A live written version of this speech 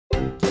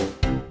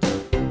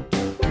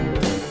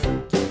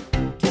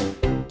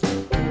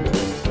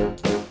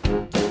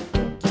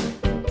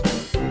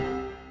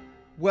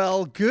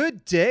Well,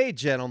 good day,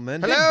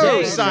 gentlemen.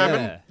 Hello, day, Simon.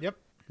 sir. Yep.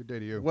 Good day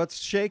to you. What's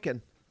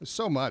shaking? There's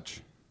so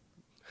much.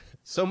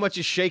 So much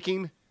is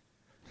shaking.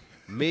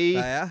 Me,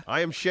 Yeah?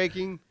 I am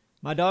shaking.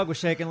 My dog was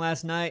shaking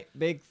last night.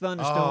 Big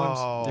thunderstorms.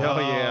 Oh,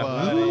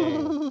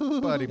 yeah.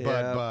 Buddy,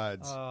 Yeah.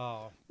 buds.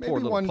 Oh. Maybe Poor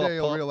little one day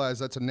you'll pup. realize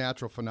that's a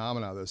natural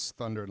phenomenon, this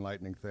thunder and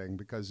lightning thing,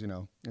 because,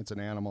 it's an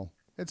animal.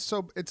 It's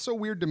so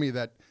weird to me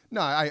that,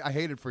 no, I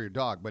hate it for your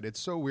dog, but it's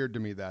so weird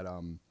to me that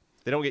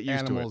They don't get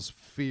used animals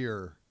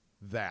fear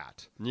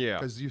that. Yeah.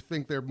 Because you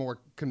think they're more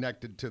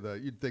connected to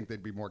you'd think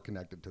they'd be more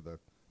connected to the,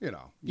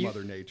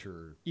 Mother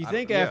Nature. You I don't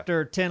think know.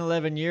 after 10,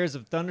 11 years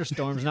of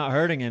thunderstorms not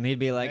hurting him, he'd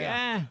be like,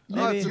 that's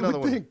maybe, another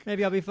one.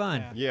 maybe I'll be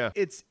fine. Yeah.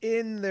 It's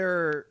in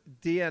their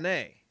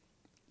DNA.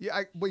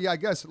 Yeah, I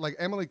guess, like,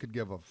 Emily could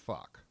give a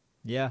fuck.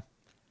 Yeah.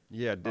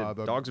 Yeah, The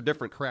dogs are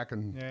different.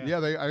 Cracking. Yeah.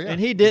 Yeah. And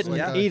he It's didn't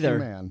like a either.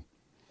 He-Man.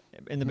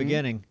 In the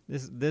beginning,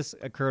 this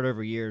occurred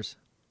over years.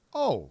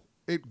 Oh,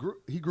 he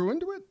grew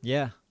into it?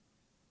 Yeah.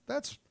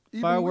 That's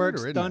even Fireworks, weirder,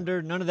 isn't it?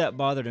 thunder, none of that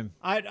bothered him.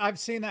 I've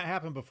seen that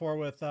happen before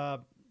with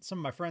some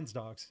of my friends'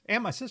 dogs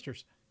and my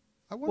sister's.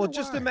 I wonder Well,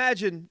 just why.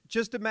 imagine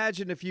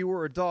if you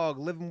were a dog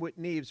living with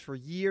Neebs for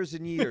years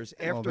and years.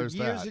 After there's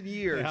years that. and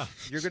years, Yeah.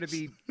 you're going to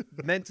be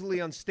mentally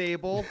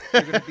unstable.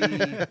 You're going to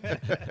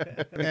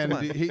be. And Come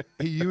on.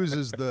 he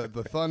uses the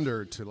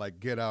thunder to like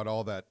get out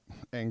all that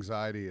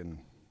anxiety and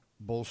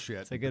bullshit.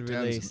 It's a good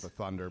Pretends release. It's the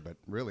thunder, but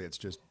really it's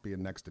just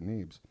being next to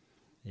Neebs.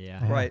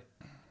 Yeah. Right.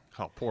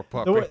 Oh, poor The,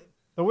 puppy.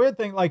 the weird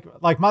thing,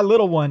 like my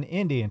little one,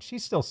 Indy, and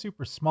she's still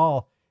super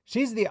small.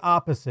 She's the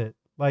opposite.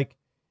 Like,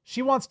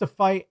 she wants to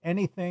fight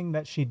anything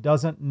that she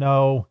doesn't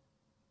know,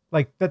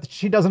 like that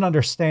she doesn't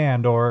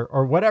understand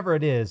or whatever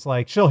it is.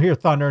 Like, she'll hear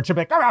thunder and she'll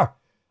be like, "Arr,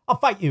 I'll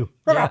fight you."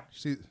 Yeah.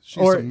 She's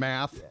Or- some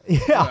math.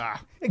 Yeah,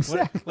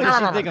 exactly. What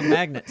does she think of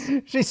magnets?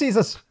 She sees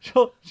us.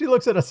 She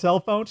looks at a cell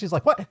phone. She's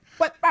like, "What?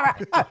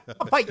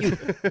 I'll fight you."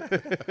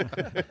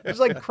 It's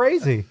like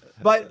crazy.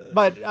 But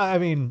I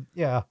mean,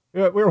 yeah,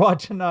 we were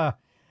watching. I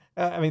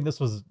mean, this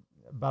was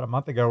about a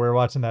month ago. We were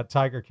watching that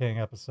Tiger King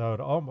episode,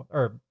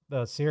 or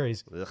the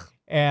series, Ugh.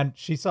 and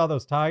she saw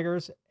those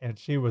tigers, and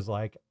she was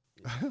like,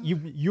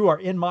 "You are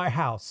in my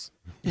house."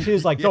 She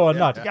was like going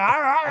nuts.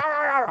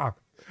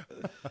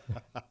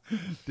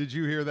 Did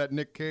you hear that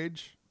Nick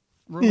Cage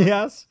rumor?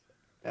 Yes.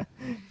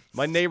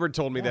 My neighbor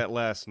told me that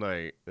last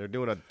night. They're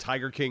doing a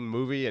Tiger King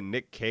movie, and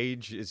Nick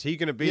Cage, is he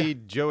going to be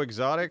Joe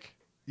Exotic?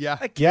 Yeah.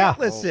 I can't Yeah.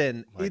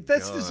 listen. Oh, my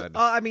This is. God.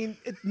 I mean,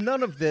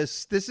 none of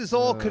this. This is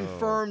all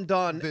confirmed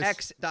on This-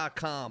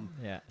 X.com.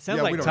 Yeah. Sounds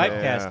Yeah, like we don't know.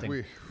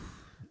 typecasting.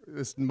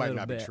 This might Little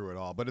not be bit. true at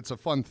all, but it's a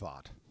fun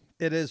thought.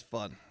 It is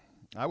fun.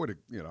 I would,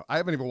 I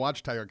haven't even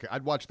watched Tiger King.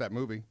 I'd watch that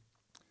movie.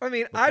 I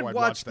mean, Before I'd I'd watch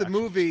watch the that.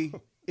 movie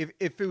if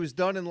it was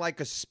done in like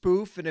a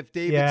spoof, and if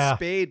David Yeah.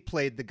 Spade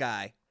played the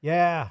guy.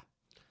 Yeah.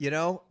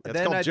 That's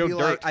Then called I'd Joe be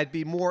like, Dirt. I'd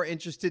be more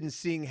interested in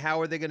seeing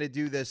how are they going to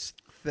do this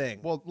thing.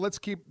 Well, let's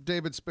keep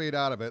David Spade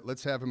out of it.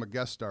 Let's have him a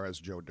guest star as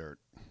Joe Dirt.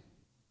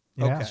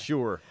 Yeah. Okay.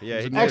 Sure. Yeah.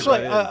 He's he'd a fit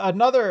Actually, right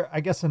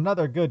in.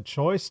 another good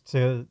choice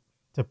to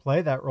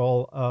play that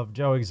role of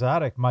Joe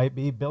Exotic might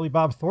be Billy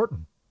Bob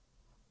Thornton.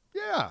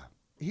 Yeah.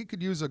 He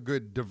could use a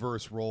good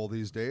diverse role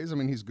these days. I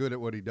mean, he's good at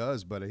what he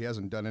does, but he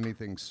hasn't done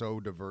anything so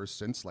diverse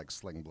since like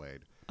Sling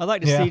Blade. I'd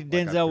like to Yeah. see Like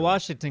Denzel feel.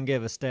 Washington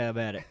give a stab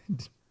at it.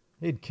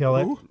 He'd kill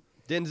it.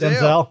 Denzel.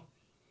 Denzel.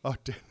 Oh,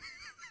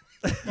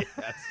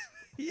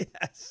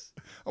 Yes.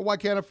 oh, why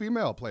can't a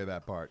female play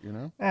that part,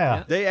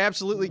 Yeah. They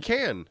absolutely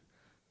can.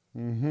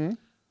 Mm-hmm.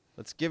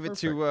 Let's give it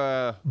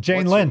to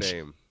Jane what's her Lynch.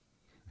 name?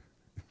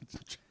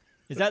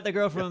 Is that the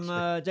girl from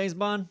James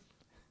Bond?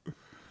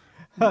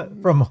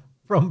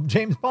 From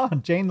James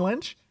Bond, Jane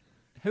Lynch.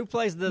 Who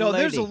plays the No, lady?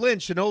 there's a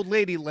Lynch, an old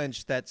lady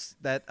Lynch. That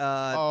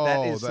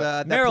Meryl plays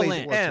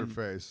Lynch. What's her M.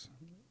 face?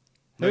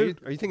 No,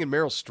 are you thinking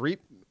Meryl Streep?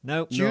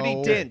 Nope. Judy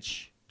No.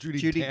 Dench. Judy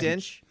Dench.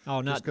 Dench.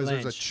 Oh, not Just because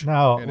there's a Lynch. ch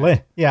No, in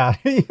it. yeah,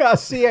 yeah,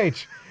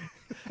 CH.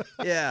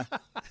 Yeah.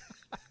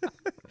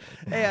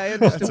 Hey, I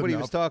understood That's what he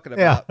was enough. talking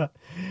Yeah. about.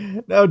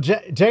 No,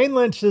 Jane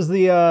Lynch is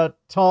the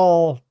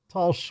tall,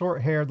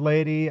 short-haired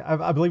lady.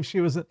 I believe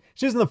she was in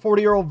the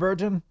 40-Year-Old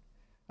Virgin.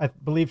 I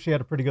believe she had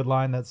a pretty good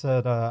line that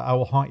said, "I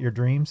will haunt your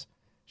dreams."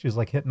 She was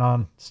like hitting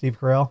on Steve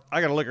Carell. I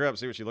got to look her up,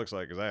 see what she looks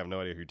like, because I have no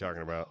idea who you're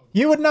talking about.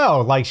 You would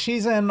know, like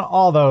she's in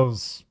all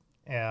those,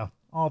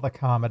 all the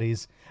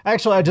comedies.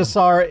 Actually, I just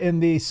saw her in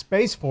the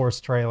Space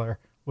Force trailer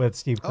with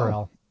Steve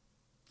Carell.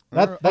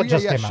 That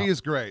just yeah, came out. she is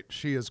great.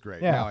 She is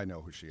great. Yeah. Now I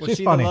know who she is. Was She's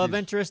she funny. the love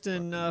interest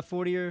in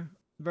 40-Year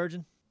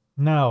Virgin?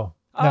 No,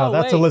 Oh,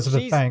 that's wait, Elizabeth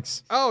she's-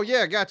 Banks. Oh,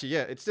 yeah, gotcha.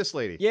 Yeah, it's this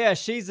lady. Yeah,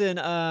 she's in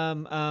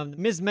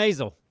Ms.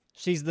 Maisel.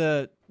 She's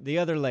the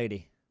other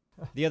lady,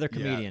 the other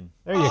comedian.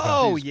 There you go.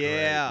 Oh, She's great,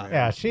 yeah. man.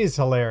 Yeah, she's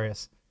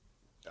hilarious.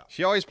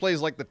 She always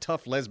plays like the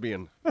tough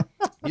lesbian.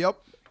 Yep.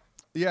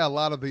 Yeah, a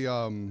lot of the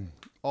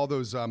all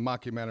those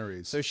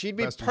mockumentaries. So she'd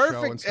be Best in Show and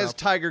perfect as stuff.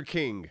 Tiger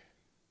King.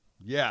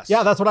 Yes.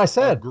 Yeah, that's what I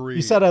said. Agreed.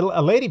 You said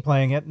a lady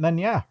playing it, and then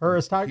her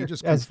as Tiger, He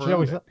just as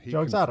confirmed it. He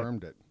Joe Exotic.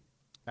 confirmed it.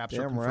 Absho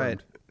Damn confirmed. right.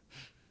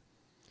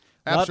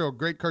 Absho,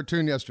 great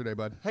cartoon yesterday,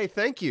 bud. Hey,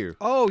 thank you.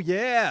 Oh,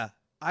 yeah.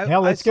 Yeah,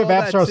 let's give saw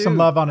that Astro some too.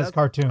 love on his That's-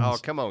 cartoons. Oh,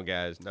 come on,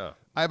 guys. No.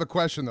 I have a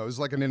question though. This is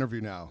like an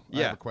interview now. I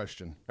Yeah. have a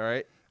question. All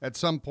right. At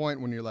some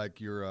point when you're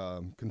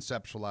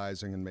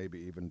conceptualizing and maybe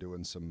even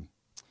doing some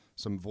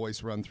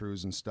voice run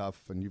throughs and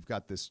stuff, and you've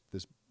got this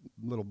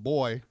little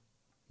boy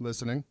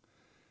listening,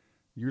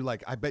 you're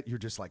like, I bet you're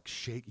just like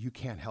shake. You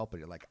can't help it.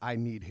 You're like, I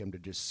need him to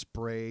just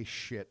spray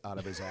shit out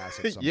of his ass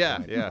at some Yeah,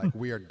 point. yeah. Like,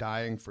 we are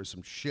dying for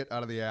some shit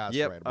out of the ass.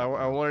 Yep. Right I about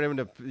now. wanted him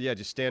to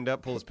just stand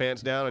up, pull his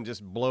pants down, and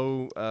just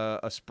blow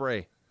a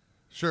spray.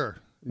 Sure.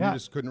 Yeah. You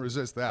just couldn't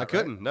resist that. I right?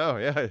 couldn't. No.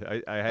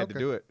 Yeah. I had to Okay.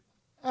 do it.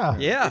 Yeah.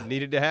 Yeah. It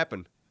needed to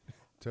happen.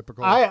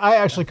 Typical. I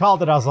actually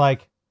called it. I was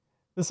like,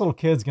 this little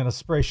kid's going to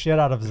spray shit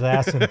out of his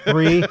ass in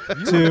 3,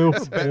 2,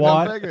 Betting on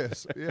 1.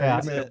 Vegas. Yeah.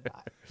 Yeah. you made it.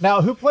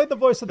 Now, who played the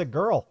voice of the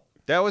girl?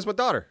 That was my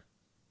daughter,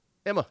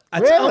 Emma.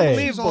 That's Really?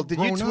 unbelievable. She's all Did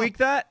you grown tweak up.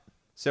 that?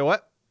 So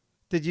what?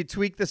 Did you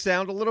tweak the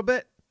sound a little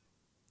bit?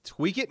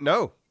 Tweak it?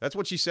 No. That's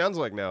what she sounds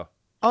like now.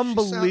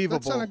 Unbelievable.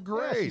 That sounded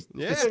great.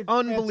 Yeah. It's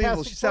unbelievable.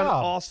 Fantastic She sounded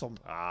job. awesome.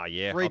 Ah,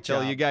 yeah. Great I'll tell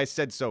you, job. you guys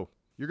said so.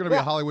 You're going to be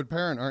Yeah. a Hollywood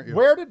parent, aren't you?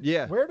 Where did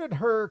Yeah.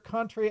 her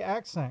country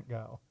accent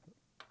go?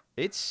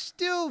 It's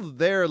still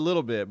there a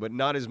little bit, but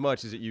not as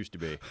much as it used to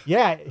be.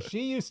 Yeah,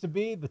 she used to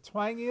be the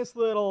twangiest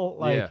little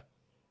Yeah.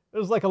 It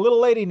was like a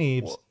little lady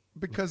Neebs. Well,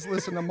 because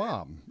listen to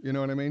mom. You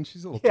know what I mean?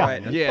 She's a little Yeah.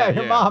 tiny. Yeah,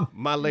 your mom.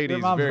 My lady's your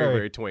mom's very,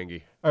 very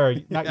twangy. Or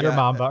not your Yeah,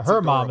 mom, but that's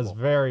her mom is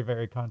adorable. very,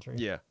 very country.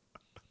 Yeah.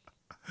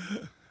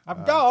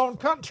 I'm gone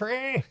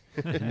country.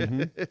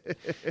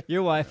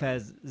 Your wife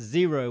has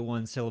 0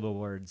 one-syllable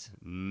words.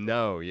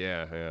 No,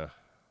 yeah.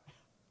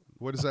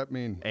 What does that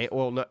mean? Ain't,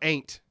 well, no,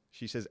 ain't.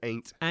 She says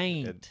ain't.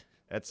 Ain't.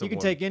 That's You the can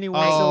one. take any Oh,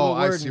 one-syllable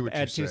I word see and what add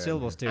you're 2 saying.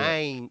 syllables to it.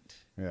 Ain't.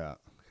 Yeah.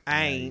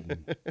 Ain't.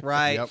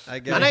 Right. Yep. I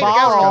get My it. name-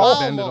 Ball.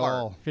 Bend it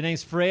all. If your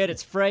name's Fred,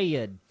 it's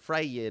Freyed.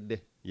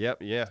 Freyed. Yep,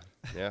 yeah.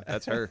 Yeah,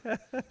 that's her.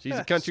 She's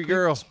a country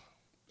girl.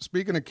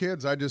 Speaking of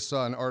kids, I just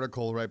saw an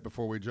article right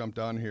before we jumped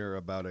on here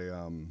about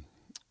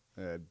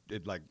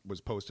it like was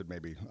posted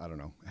maybe, I don't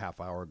know, half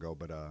hour ago,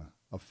 but a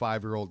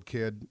 5-year-old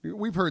kid.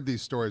 We've heard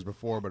these stories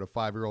before, but a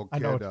 5-year-old I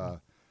know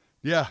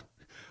kid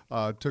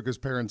took his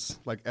parents'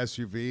 like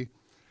SUV.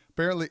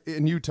 Apparently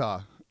in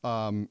Utah,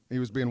 he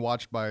was being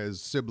watched by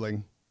his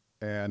sibling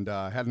and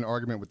had an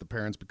argument with the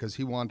parents because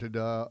he wanted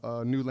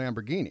a new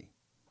Lamborghini.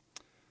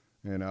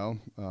 You know,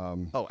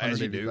 Oh,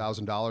 as you do.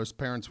 $180,000.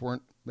 Parents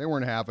weren't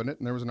having it,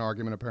 and there was an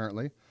argument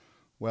apparently.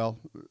 Well,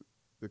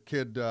 the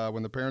kid,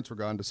 when the parents were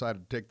gone,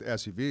 decided to take the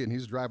SUV, and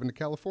he's driving to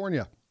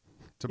California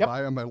to Yep.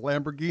 buy him a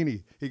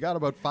Lamborghini. He got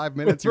about 5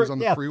 minutes. He was on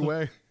the yeah,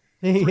 freeway.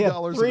 He had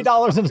 $3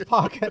 $3 in his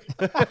pocket.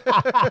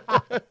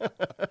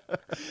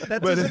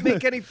 That doesn't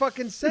make any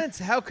fucking sense.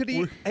 How could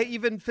he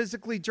even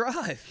physically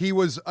drive? He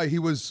was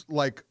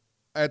like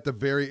at the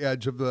very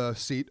edge of the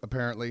seat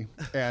apparently,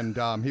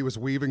 and he was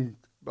weaving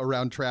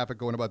around traffic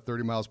going about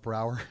 30 miles per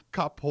hour.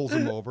 Cop pulls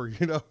him over.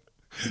 You know,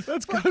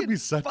 that's got to be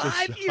such a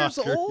 5 years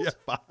shocker. old?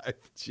 Yeah, 5.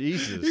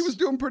 Jesus. He was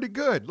doing pretty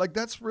good. Like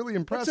that's really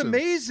That's impressive.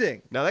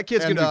 amazing. Now that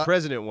kid's And, going to be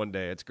president one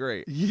day. It's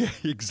great. Yeah,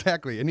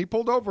 exactly. And he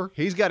pulled over.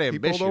 He's got He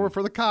ambition. pulled over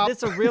for the cop.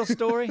 This a real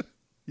story?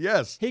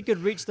 Yes. He could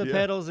reach the Yeah.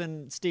 pedals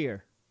and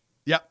steer.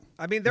 Yeah.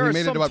 I mean, there he are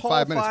made it some about tall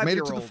 5 minutes. Made it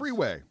to the 5-year-olds.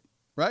 freeway.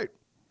 Right.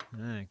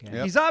 Okay.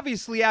 Yep. He's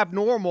obviously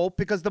abnormal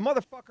because the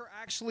motherfucker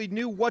actually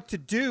knew what to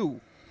do.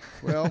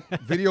 Well,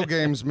 video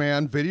games,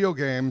 man. Video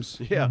games.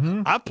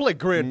 Yeah. I play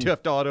Grand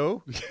Theft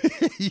Auto.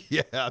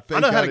 Yeah. I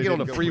thank know how God to he get on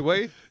the didn't go-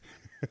 freeway.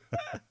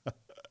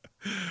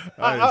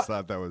 I just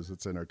thought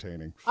it's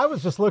entertaining. I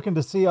was just looking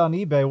to see on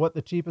eBay what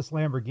the cheapest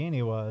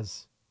Lamborghini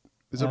was.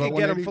 Is it You about could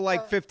get him 180? for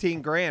like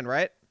 15 grand,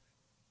 right?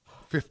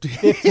 50.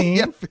 15?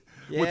 Yeah, with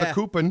a Yeah.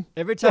 coupon.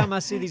 Every time I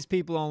see these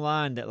people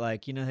online that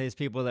like, you know, these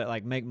people that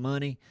like make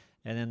money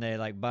and then they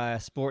like buy a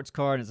sports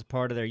car and it's a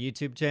part of their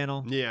YouTube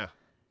channel, Yeah.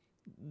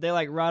 they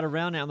like ride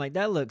around it. I'm like,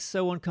 that looks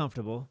so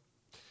uncomfortable.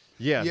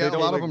 Yeah. Yeah, they a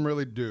lot don't of look- them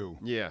really do,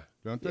 Yeah.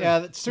 don't they? Yeah,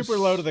 that's super Just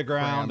low to the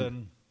ground, crammed.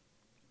 and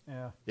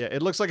yeah. Yeah.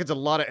 It looks like it's a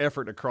lot of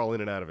effort to crawl in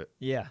and out of it.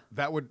 Yeah.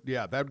 That would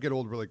get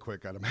old really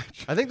quick, I'd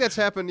imagine. I think that's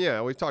happened.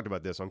 Yeah, we've talked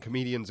about this on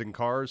comedians in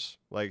cars.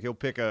 Like he'll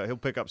pick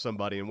up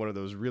somebody in one of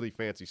those really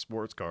fancy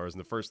sports cars, and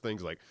the first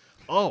thing's like,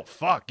 "Oh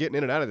fuck, getting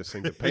in and out of this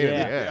thing's a pain in the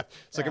Yeah. ass."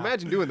 It's like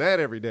imagine doing that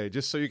every day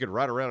just so you could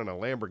ride around in a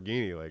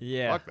Lamborghini. Like,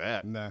 Yeah. fuck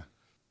that. Nah,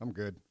 I'm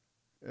good.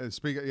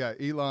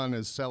 Elon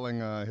is selling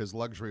his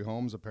luxury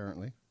homes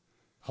apparently.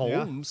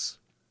 Homes.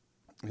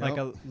 Like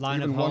Yep. a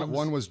line of Even homes.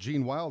 one was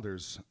Gene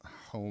Wilder's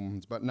home.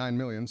 It's about $9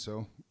 million.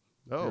 So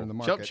Oh, in the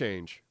chump market.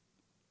 change.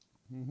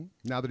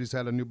 now that he's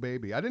had a new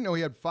baby, I didn't know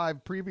he had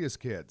 5 previous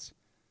kids.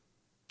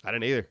 I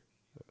didn't either.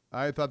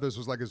 I thought this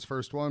was like his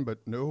first one, but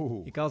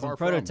no. He calls them far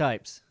from.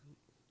 prototypes.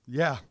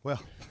 Yeah,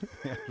 well,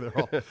 yeah,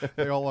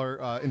 they all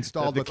are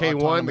installed The with K1,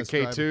 the autonomous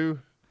driving.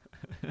 K2.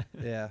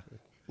 Yeah.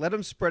 Let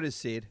him spread his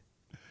seed.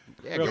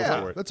 Yeah, go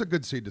Yeah, for it. that's a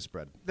good seed to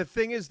spread. The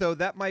thing is, though,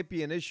 that might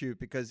be an issue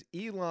because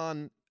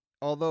Elon,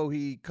 although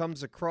he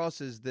comes across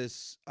as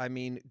this, I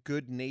mean,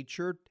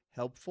 good-natured,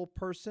 helpful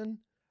person,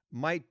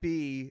 might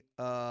be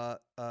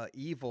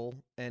evil,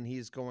 and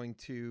he's going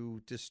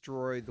to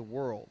destroy the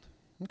world.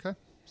 Okay.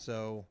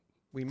 So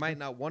We might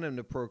not want him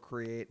to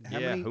procreate.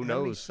 Yeah, who How many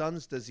knows?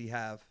 sons does he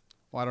have?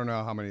 Well, I don't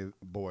know how many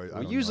boys.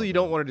 Well, usually you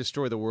don't want to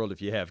destroy the world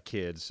if you have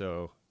kids.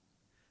 So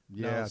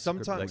Yeah, No, it's a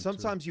good point, too.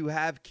 sometimes you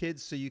have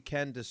kids so you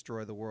can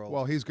destroy the world.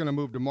 Well, he's going to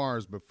move to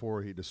Mars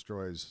before he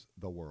destroys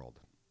the world.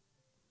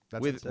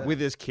 That's with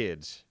his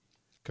kids,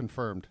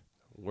 confirmed.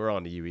 we're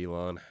on to you,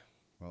 Elon.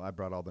 Well, I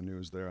brought all the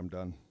news there. I'm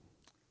done.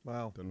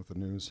 wow. Done with the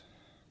news.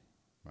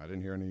 I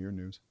didn't hear any of your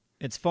news.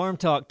 It's farm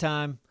talk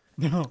time.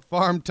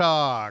 Farm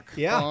talk.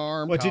 Yeah.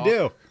 Farm What'd you talk.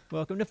 do?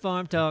 Welcome to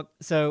Farm Talk.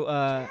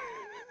 So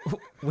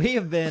we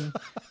have been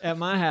at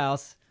my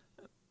house.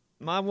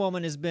 My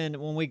woman has been,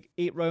 when we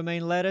eat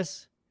romaine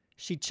lettuce,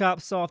 she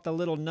chops off the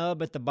little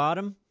nub at the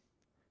bottom,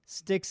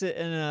 sticks it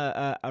in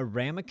a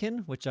ramekin,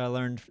 which I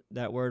learned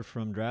that word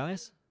from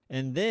Dralis,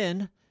 and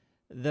then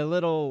the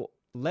little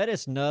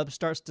lettuce nub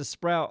starts to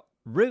sprout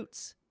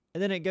roots,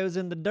 and then it goes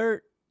in the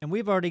dirt, and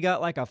we've already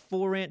got like a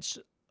 4-inch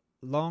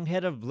long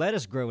head of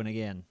lettuce growing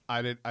again.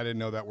 I didn't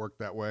know that worked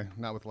that way.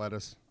 Not with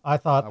lettuce. I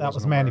thought I that was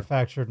wasn't aware.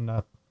 manufactured in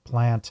a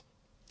plant.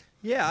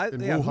 Yeah, In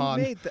who Wuhan.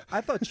 made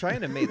I thought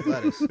China made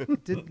lettuce.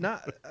 Did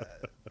not.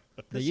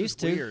 They This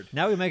used is to. weird.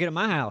 Now we make it at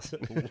my house.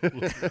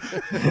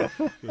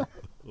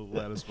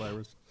 Lettuce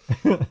virus.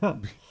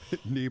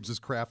 Neebs is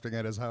crafting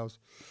at his house.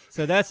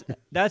 So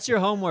that's your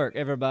homework,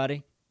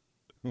 everybody.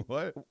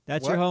 What?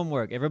 That's What? your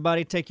homework.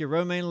 Everybody take your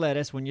romaine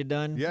lettuce when you're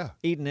done Yeah.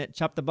 eating it,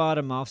 chop the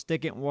bottom off,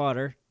 stick it in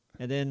water,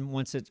 and then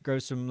once it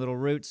grows some little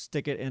roots,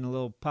 stick it in a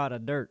little pot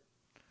of dirt.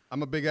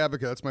 I'm a big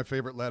advocate. That's my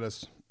favorite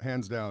lettuce,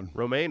 hands down.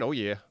 Romaine, oh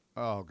yeah.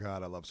 Oh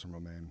God, I love some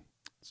romaine.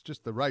 It's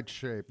just the right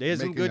shape. There's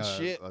some Making good a,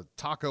 shit. A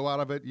taco out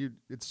of it.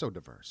 It's so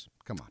diverse.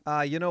 Come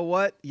on. You know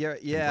what? Yeah,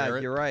 Compare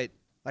it. you're right.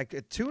 Like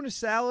a tuna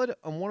salad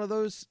on one of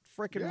those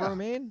freaking Yeah.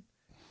 romaine,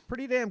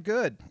 pretty damn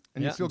good.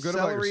 And Yeah. you feel Some good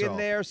about celery yourself. in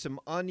there, some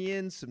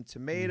onions, some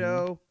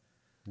tomato.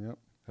 Yep.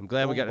 I'm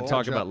glad we got to Oh,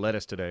 talk Joe. about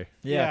lettuce today.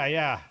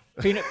 Yeah.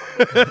 Peanut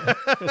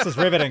This is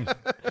riveting.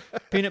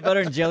 peanut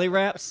butter and jelly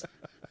wraps.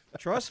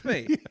 Trust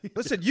me.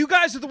 Listen, you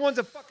guys are the ones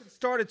that fucking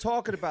started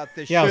talking about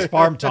this Yeah, it was shit.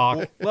 farm talk.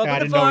 Welcome I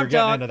to didn't know we Farm were getting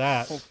Talk. into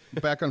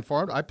that. Back on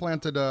farm, I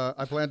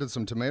planted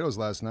some tomatoes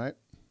last night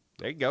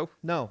There you go.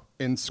 No.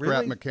 in Scrap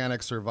Really?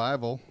 Mechanic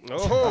Survival.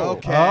 Oh,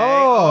 Okay.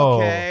 Oh.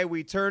 Okay.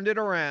 We turned it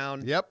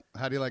around. Yep.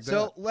 How do you like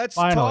So that? let's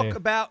Finally. talk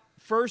about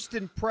first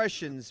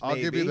impressions, I'll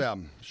maybe. give you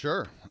them.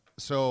 Sure.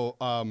 So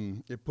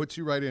it puts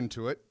you right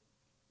into it.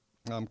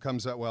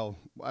 Comes out, well,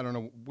 I don't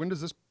know. When does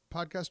this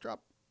podcast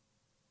drop?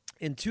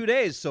 In 2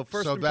 days. So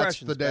first so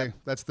impressions. that's the day. Beth.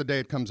 That's the day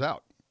it comes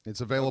out.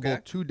 It's available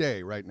Okay.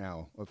 today, right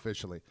now,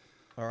 officially.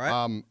 All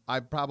right.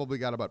 I've probably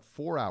got about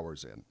 4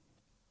 hours in,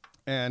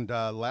 and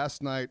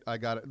last night I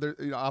got it.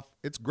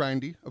 It's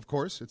grindy, of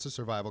course. It's a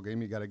survival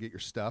game. You got to get your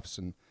stuffs,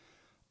 and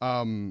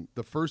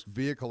the first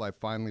vehicle I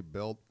finally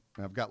built,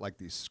 I've got like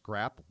these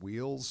scrap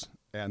wheels,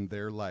 and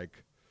they're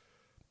like,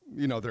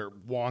 they're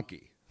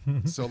wonky.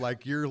 So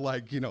like you're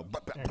like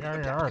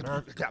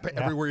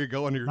everywhere you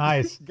go, and you're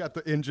Nice. got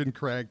the engine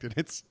cranked, and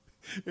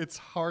it's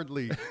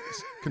hardly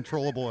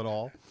controllable at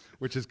all,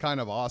 which is kind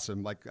of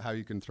awesome, like how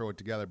you can throw it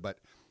together. But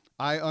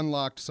I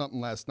unlocked something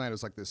last night. It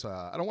was like this.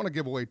 I don't want to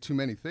give away too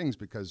many things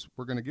because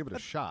we're going to give it a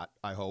shot,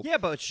 I hope. yeah,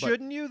 but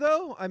shouldn't you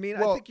though? I mean,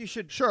 I Well, think you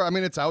should. Sure. I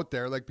mean, it's out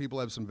there. Like people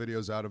have some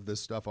videos out of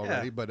this stuff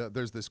already. Yeah. But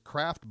there's this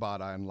craft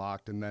bot I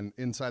unlocked, and then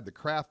inside the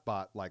craft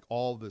bot, like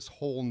all this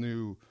whole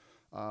new,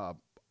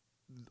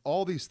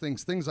 all these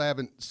things I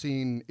haven't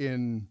seen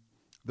in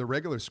the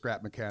regular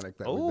Scrap Mechanic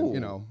that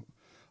we've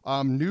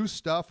been, new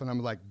stuff. And I'm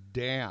like,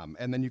 damn.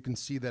 And then you can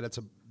see that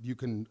you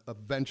can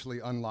eventually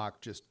unlock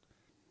just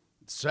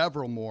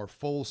several more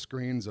full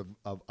screens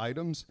of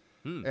items.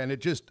 And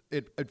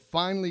it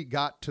finally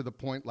got to the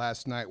point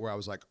last night where I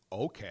was like,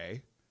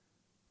 okay,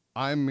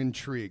 I'm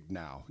intrigued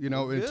now.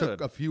 It took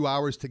Good. a few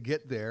hours to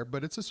get there,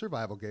 but it's a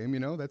survival game.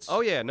 That's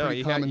oh yeah. No, pretty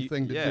you common have,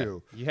 thing to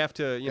do. You have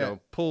to, Yeah.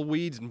 pull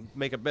weeds and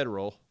make a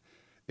bedroll.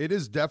 It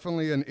is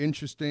definitely an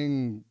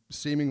interesting,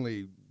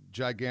 seemingly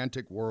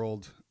gigantic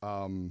world.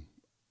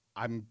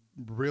 I'm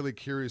really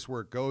curious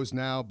where it goes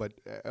now, but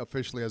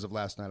officially as of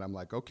last night, I'm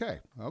like, okay.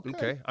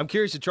 Okay. I'm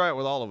curious to try it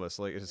with all of us,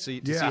 like to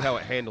see how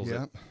it handles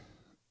Yeah. it.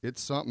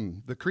 It's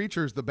something. The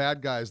creatures, the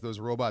bad guys, those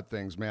robot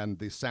things, man,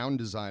 the sound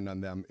design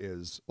on them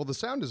the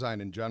sound design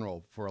in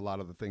general for a lot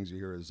of the things you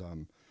hear is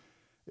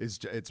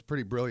it's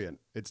pretty brilliant.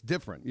 It's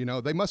different.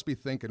 They must be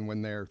thinking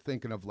when they're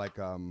thinking of like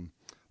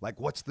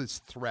what's this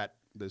threat,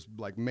 this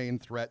like main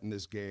threat in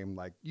this game?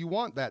 Like you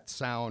want that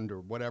sound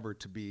or whatever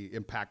to be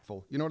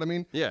impactful. You know what I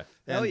mean? Yeah.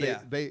 Hell And yeah.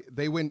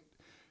 they went.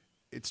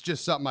 It's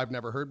just something I've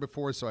never heard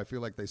before, so I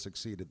feel like they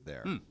succeeded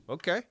there.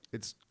 Okay.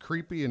 It's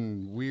creepy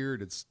and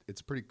weird. It's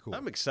pretty cool.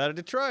 I'm excited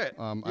to try it.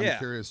 I'm Yeah.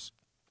 curious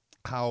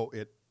how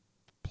it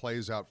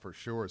plays out for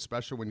sure,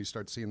 especially when you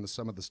start seeing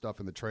some of the stuff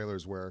in the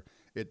trailers where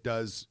it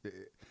does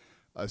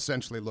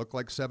essentially look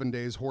like 7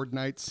 Days Horde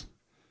Nights.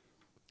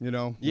 When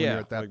you're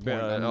at that like,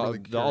 point. I'm all, really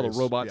all the curious.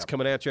 robots Yeah.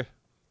 coming at you.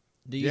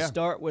 Do you Yeah.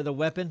 start with a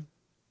weapon?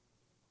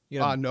 You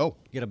gotta, No.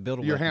 you gotta build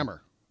a Your weapon.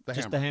 hammer. The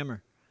Just hammer. the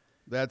hammer.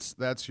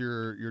 That's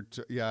your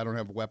yeah. I don't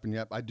have a weapon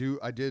yet. I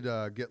did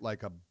get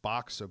like a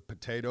box of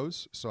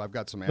potatoes, so I've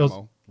got some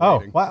ammo. Oh,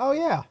 waiting. wow. Oh,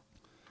 yeah.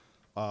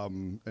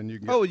 And you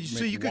can Oh, get,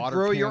 so make you could water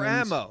grow your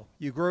cannons. ammo.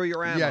 You grow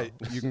your ammo. Yeah,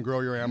 you can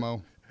grow your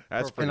ammo.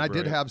 That's pretty And I did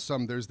brilliant. have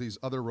some. There's these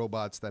other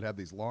robots that have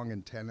these long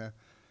antennae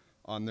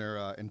on their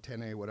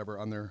whatever,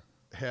 on their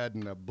head,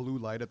 and a blue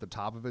light at the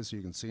top of it, so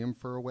you can see them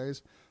for a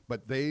ways.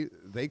 But they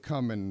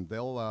come and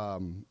they'll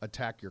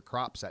attack your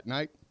crops at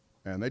night,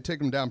 and they take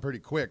them down pretty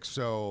quick.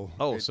 So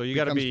So you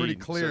got to becomes be pretty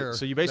clear.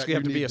 So you basically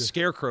have to be need a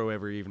scarecrow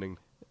every evening.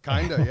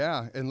 Kinda,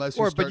 yeah. Unless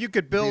you Or, but start you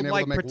could being build, able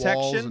like, to make walls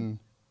protection. and,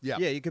 yeah,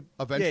 Yeah, you could.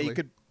 eventually. Yeah, you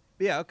could.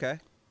 Yeah, okay.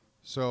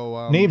 So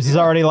Neebs is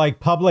already like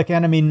public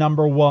enemy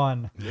number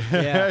one.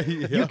 Yeah.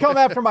 You come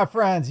after my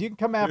friends. You can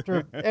come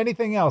after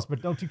anything else,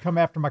 but don't you come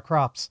after my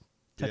crops,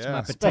 Touch Yeah. my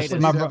especially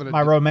potatoes. Having a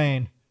my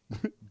romaine.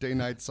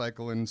 day-night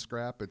cycle in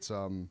scrap. It's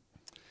Yeah,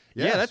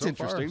 that's so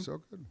far, interesting.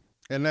 so good.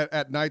 And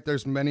at night,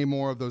 there's many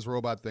more of those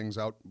robot things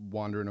out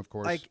wandering. Of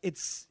course, Like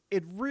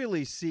it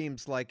really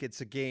seems like it's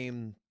a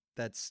game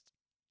that's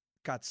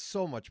got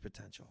so much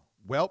potential.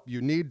 well,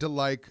 you need to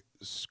like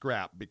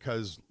scrap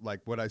because,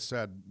 like what I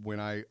said when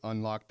I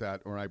unlocked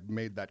that or I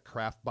made that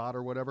craft bot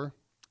or whatever.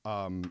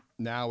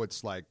 Now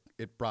it's like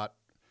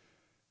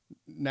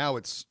now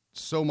it's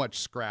so much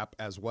scrap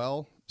as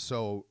well.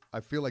 So I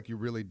feel like you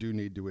really do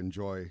need to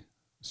enjoy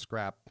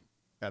scrap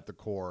at the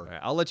core. All right,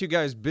 I'll let you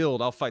guys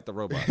build. I'll fight the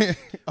robot. Okay,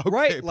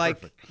 Right,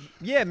 like perfect.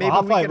 yeah, maybe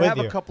I'll we fight could with have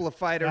you. a couple of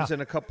fighters Yeah.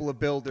 and a couple of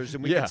builders,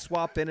 and we Yeah. could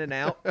swap in and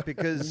out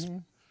because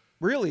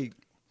really,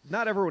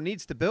 not everyone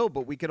needs to build,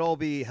 but we could all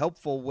be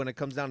helpful when it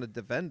comes down to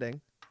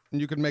defending. And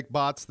you can make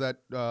bots that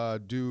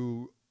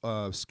do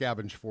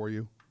scavenge for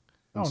you.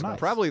 Oh, nice.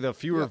 Probably the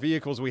fewer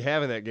vehicles we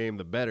have in that game,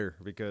 the better.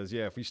 Because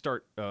if we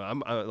start,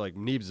 like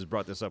Neebs has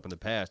brought this up in the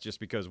past, just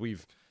because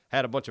we've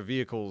had a bunch of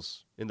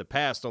vehicles in the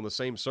past on the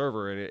same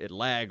server, and it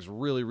lags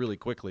really, really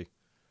quickly.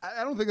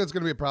 I don't think that's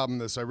going to be a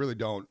problem. I really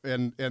don't.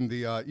 And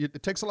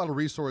it takes a lot of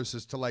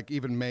resources to like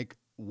even make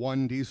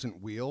one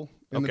decent wheel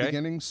in the Okay.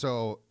 beginning.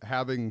 So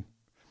having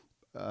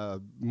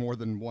more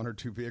than one or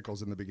two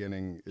vehicles in the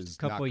beginning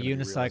is not Couple gonna be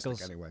realistic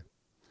unicycles anyway.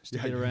 to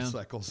get around.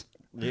 unicycles.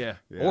 Yeah.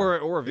 Yeah. Or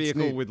a It's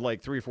vehicle neat. with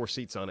like 3 or 4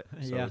 seats on it.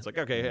 So Yeah. it's like,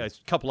 okay, a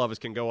couple of us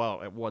can go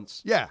out at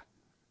once. Yeah,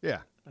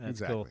 That's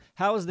exactly. cool.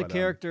 How is the But,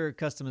 character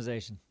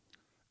customization?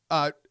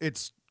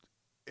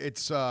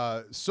 It's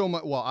so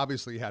much. Well,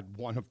 obviously, you had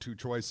one of two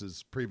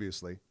choices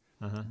previously,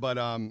 but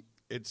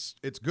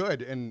it's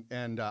good.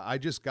 And I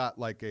just got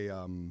like a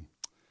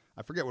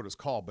I forget what it was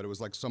called, but it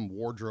was like some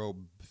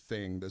wardrobe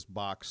thing. This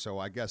box, so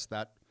I guess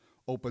that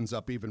opens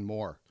up even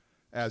more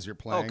as you're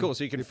Oh, playing. cool.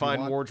 So you can if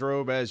find want.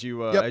 wardrobe as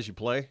you Yep. as you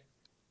play.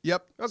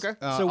 Yep. Okay.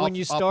 So when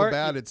you off the start,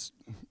 bat, it's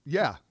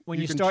When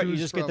you can start, you choose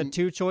just get the from-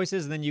 2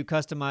 choices, and then you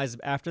customize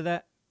after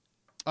that?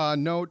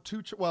 No,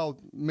 well,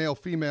 male,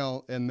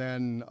 female, and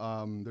then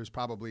there's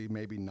probably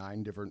maybe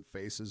 9 different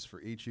faces for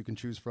each you can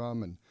choose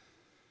from, and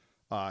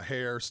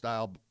hair,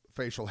 style,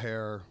 facial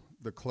hair,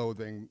 the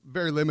clothing.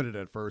 Very limited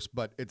at first,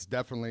 but it's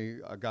definitely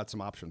got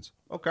some options.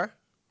 Okay.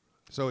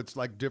 So it's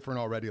like different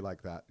already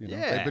like that. You know?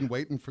 Yeah. They've been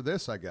waiting for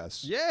this, I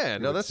guess. Yeah. you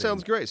No, would that say.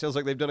 sounds great. Sounds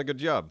like they've done a good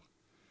job.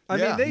 I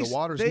Yeah, mean, the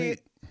water's they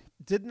neat.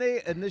 didn't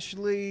they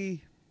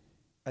initially?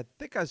 I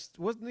think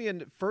wasn't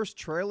the first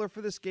trailer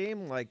for this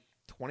game like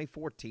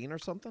 2014 or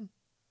something.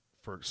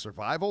 For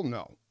survival,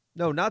 no.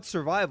 No, not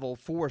survival,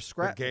 for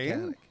scrap the game?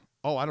 mechanic.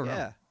 Oh, I don't know.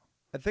 Yeah,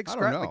 I think I don't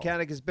scrap know.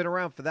 mechanic has been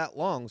around for that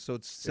long, so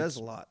it says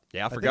a lot.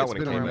 Yeah, I think forgot it's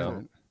when it been came around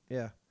out. for-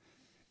 Yeah.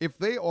 If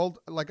they all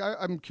like,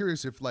 I'm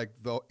curious if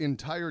like the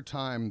entire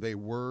time they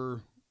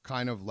were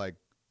kind of like,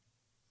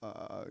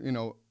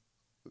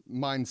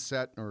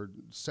 mindset or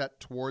set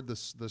toward the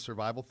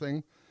survival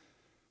thing,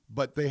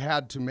 but they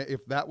had to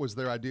if that was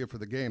their idea for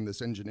the game,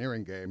 this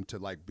engineering game, to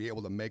like be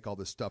able to make all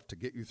this stuff to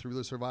get you through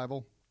the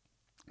survival,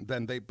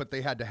 then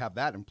they had to have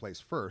that in place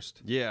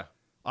first, Yeah.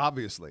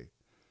 obviously.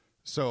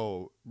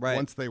 So Right.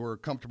 once they were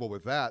comfortable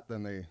with that,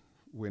 then they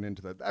went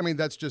into that. I mean,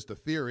 that's just a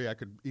theory. I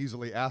could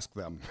easily ask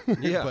them.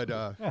 Yeah.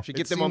 but Should it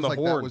get them on seems the like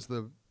horn. That was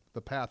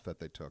the path that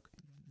they took.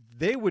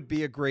 They would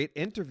be a great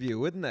interview,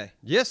 wouldn't they?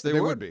 Yes, they, They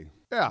would be.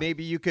 Yeah.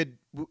 Maybe you could.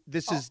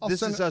 This is I'll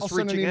this send, is us I'll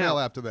send an reaching email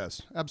out. after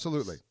this.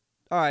 Absolutely.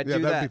 All right, Yeah,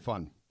 do that'd that. be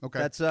fun. Okay.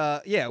 That's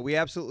yeah, we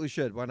absolutely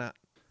should. Why not?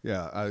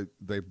 Yeah,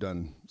 they've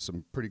done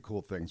some pretty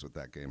cool things with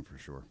that game for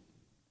sure.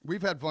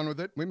 We've had fun with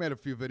it. We made a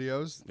few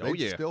videos. Oh, They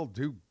yeah. still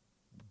do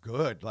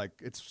good. Like,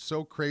 it's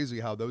so crazy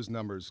how those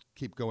numbers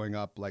keep going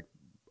up, like,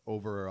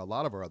 over a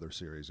lot of our other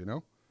series, you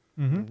know?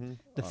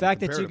 The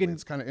fact that you Comparatively, can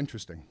It's kind of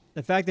interesting.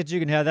 the fact that you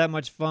can have that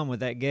much fun with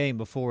that game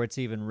before it's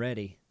even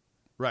ready,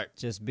 Right.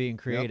 just being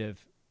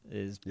creative,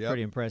 is Yep.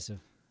 pretty impressive.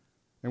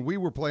 And we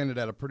were playing it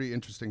at a pretty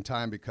interesting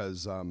time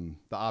because the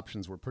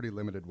options were pretty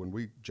limited when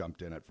we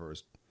jumped in at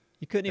first.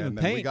 You couldn't even And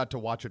then we paint. got to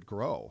watch it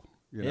grow.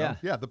 You know? Yeah.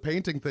 Yeah, the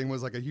painting thing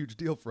was like a huge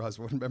deal for us.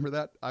 Remember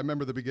that? I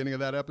remember the beginning of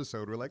that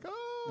episode. We're like,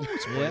 oh,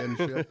 spraying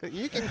shit.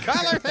 You can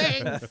color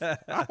things.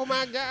 Oh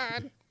my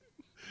god.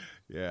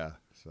 Yeah.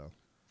 So,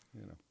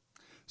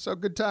 So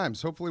good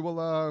times. Hopefully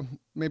we'll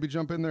maybe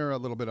jump in there a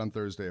little bit on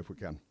Thursday if we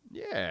can.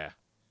 Yeah.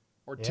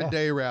 Or Yeah.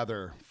 today,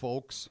 rather,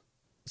 folks.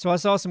 So I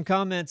saw some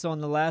comments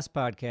on the last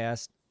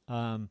podcast.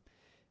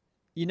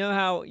 You know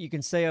how you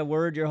can say a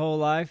word your whole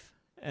life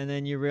and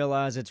then you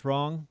realize it's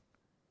wrong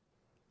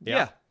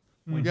Yeah.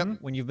 Yep.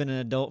 when you've been an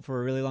adult for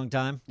a really long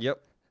time?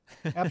 Yep.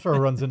 Absro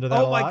runs into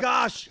that a Oh my lot.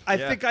 gosh! I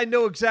Yeah. think I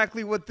know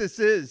exactly what this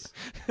is.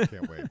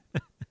 Can't wait.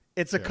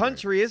 It's a Yeah, right.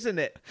 country, isn't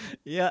it?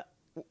 Yeah.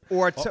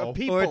 Or it's Uh-oh. a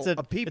people. Or it's a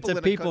people. it's a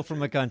in people country.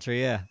 from a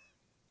country, yeah.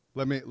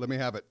 Let me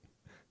have it.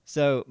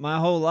 So my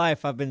whole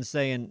life I've been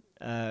saying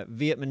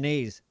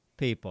Vietnamese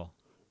people.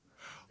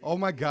 Oh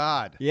my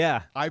God.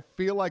 Yeah. I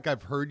feel like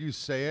I've heard you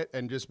say it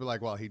and just be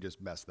like, well, he just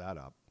messed that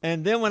up.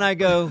 And then when I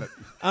go,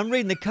 I'm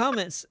reading the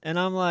comments and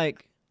I'm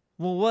like,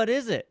 well, what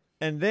is it?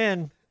 And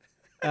then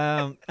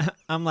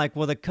I'm like,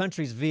 well, the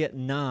country's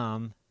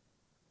Vietnam.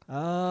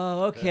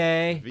 Oh,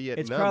 okay.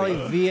 It's probably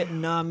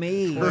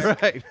Vietnamese.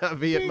 Right. Not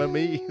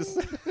Vietnamese.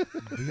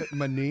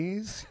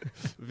 Vietnamese?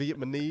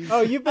 Vietnamese.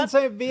 Oh, you've been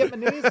saying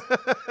Vietnamese?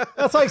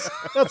 That's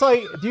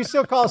like. Do you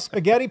still call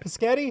spaghetti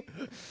pescetti?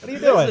 What are you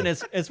doing?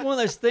 Listen, it's one of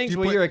those things You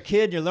where put- you're a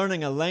kid, you're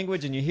learning a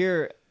language, and you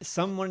hear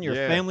someone in your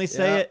Yeah. family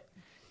say Yeah. it.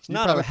 It's You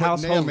not probably a put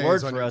household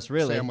mayonnaise word on for your us,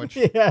 really. Sandwich.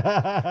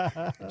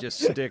 Yeah, Just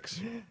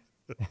sticks.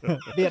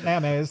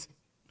 Vietnamese.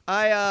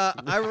 I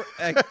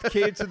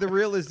came to the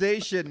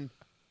realization.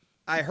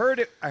 I heard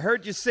it. I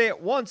heard you say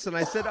it once, and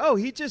I said, "Oh,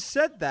 he just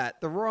said that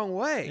the wrong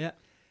way." Yeah.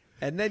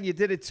 And then you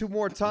did it 2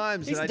 more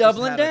times, He's and I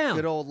doubling just had down. a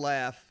good old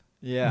laugh.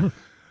 Yeah.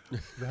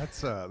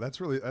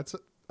 That's really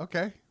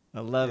okay. I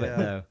love it, Yeah.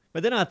 though.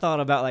 But then I thought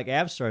about, like,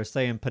 Abstro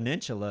saying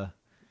peninsula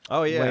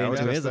Oh, yeah. way I was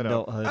into gonna his set up.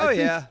 adulthood. Oh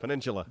yeah.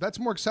 Peninsula. That's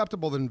more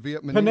acceptable than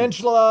Vietnamese.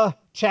 Peninsula,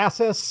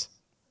 chassis.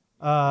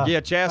 Yeah,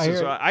 chassis.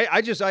 hear-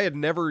 I had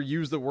never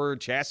used the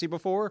word chassis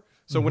before.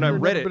 So when I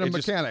You've read never it, been a it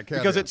just, mechanic, have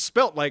because you? it's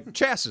spelt like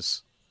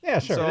chassis. Yeah,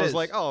 sure. So I It was is.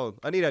 like, oh,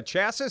 I need a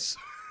chassis?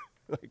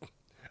 Like,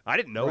 I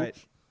didn't know. Right.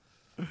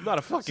 I'm not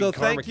a fucking So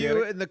car thank you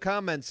mechanic. in the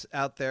comments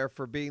out there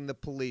for being the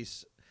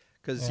police,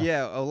 because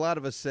Yeah. a lot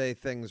of us say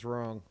things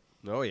wrong.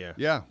 Oh, yeah.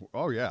 Yeah.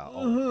 Oh, yeah.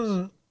 All of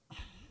us.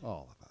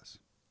 All of us.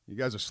 You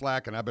guys are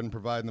slacking. I've been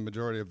providing the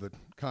majority of the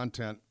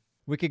content.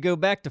 We could go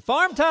back to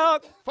farm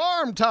talk.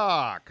 Farm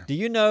talk. Do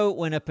you know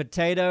when a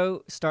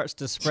potato starts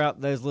to sprout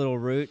those little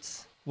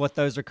roots, what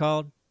those are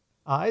called?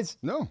 Eyes.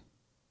 No.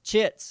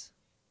 Chits.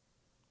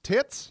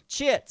 Tits?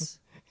 Chits.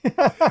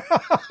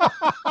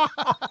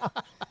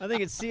 I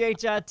think it's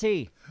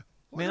CHIT.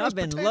 Man, are I've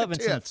been potato loving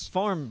some tits?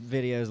 farm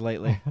videos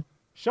lately.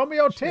 Show me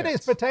your titties,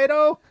 Chits.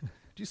 potato.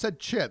 You said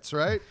chits,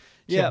 right?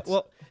 Yeah, Chits.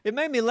 well, it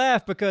made me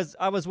laugh because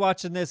I was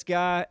watching this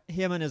guy,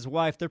 him and his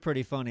wife, they're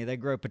pretty funny. They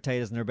grow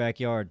potatoes in their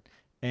backyard.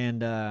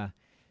 And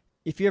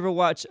if you ever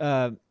watch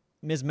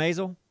Ms.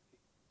 Maisel,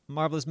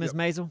 Marvelous Ms.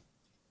 Maisel,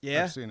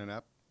 Yeah. I've seen an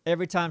app.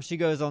 every time she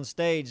goes on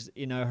stage,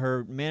 you know,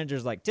 her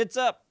manager's like, tits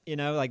up, you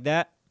know, like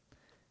that.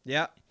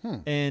 Yeah.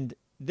 And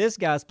this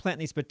guy's planting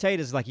these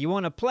potatoes like, you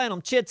want to plant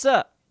them, chits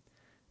up.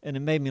 And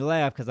it made me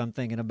laugh because I'm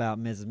thinking about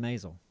Mrs.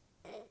 Maisel.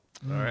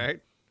 All right.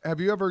 Have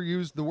you ever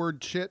used the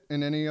word chit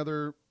in any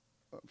other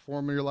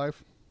form of your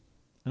life?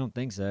 I don't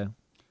think so.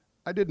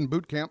 I did in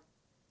boot camp.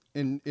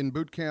 In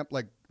boot camp,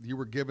 like you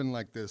were given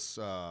like this,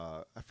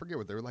 I forget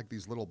what they were, like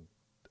these little,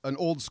 an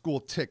old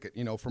school ticket,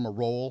 you know, from a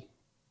roll,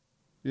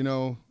 you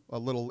know, a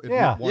little admit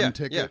Yeah. one Yeah,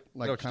 ticket, yeah. I know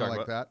like what kind you're of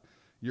like talking that.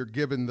 You're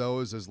given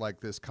those as like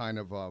this kind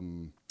of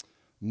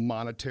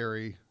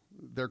monetary.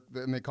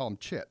 And they call them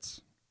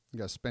chits. You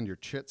got to spend your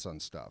chits on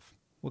stuff.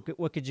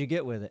 What could you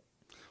get with it?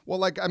 Well,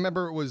 like I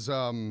remember it was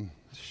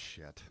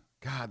shit.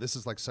 God, this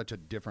is like such a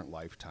different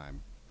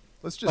lifetime.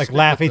 Let's just Like stick with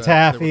Laffy they were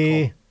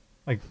Taffy, called-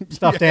 like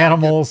stuffed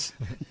animals,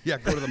 Yeah,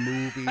 go to the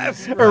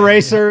movies.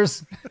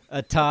 erasers.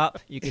 A top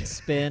you could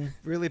spin.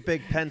 Really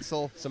big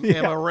pencil. Some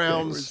ammo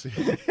rounds.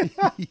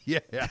 Yeah,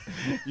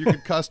 you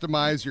could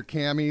customize your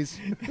camis.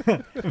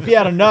 If you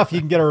had enough, you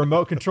can get a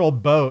remote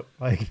controlled boat.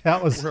 Like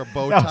that was Or a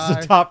bow that was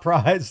tie. the top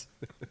prize.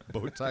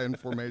 Bow tie in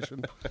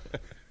formation.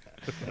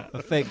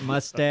 A fake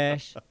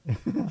mustache.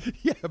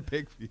 Yeah,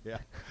 big. Yeah,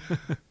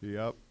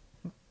 yep.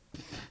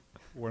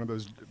 One of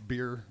those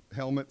beer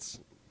helmets.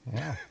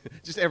 Yeah,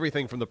 Just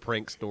everything from the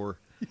prank store.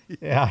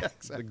 yeah.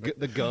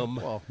 The gum.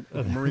 Well,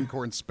 Marine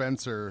Corps and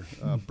Spencer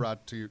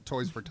brought to you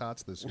Toys for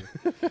Tots this year.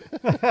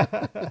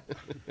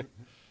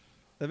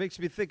 That makes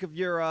me think of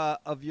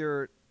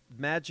your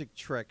magic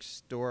trick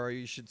store.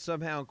 You should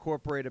somehow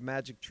incorporate a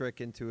magic trick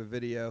into a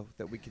video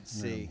that we can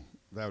see.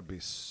 That would be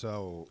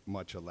so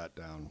much a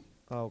letdown.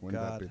 Oh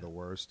Wouldn't God, that be the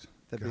worst?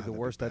 that'd God, be the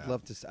worst. I'd bad.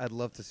 love to. I'd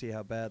love to see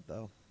how bad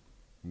though.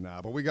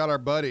 Nah, but we got our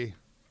buddy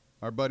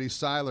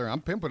Siler.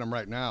 I'm pimping him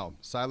right now.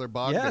 Siler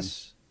Bogdan.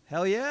 Yes,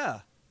 hell yeah.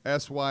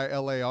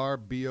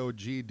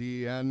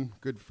 SYLARBOGDN.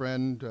 Good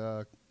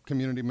friend,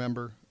 community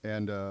member,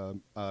 and a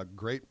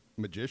great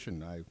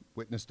magician. I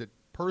witnessed it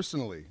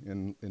personally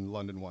in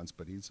London once,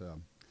 but he's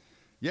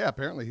yeah,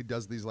 apparently he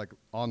does these like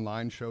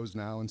online shows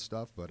now and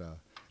stuff. But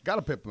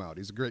gotta pimp him out.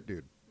 He's a great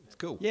dude. It's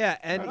cool. Yeah,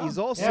 and Right he's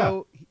on.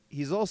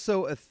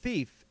 also a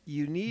thief.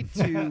 You need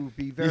to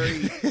be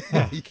very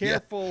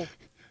careful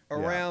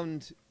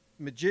around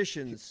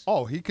magicians.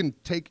 Oh, he can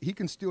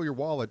steal your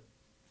wallet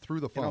through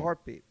the in phone. a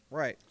heartbeat.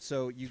 Right.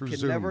 So you Through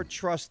can never Zoom.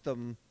 trust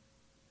them.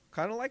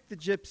 Kind of like the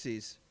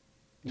gypsies.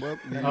 Well,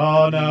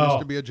 Oh you no. used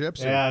to be a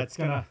gypsy. Yeah, it's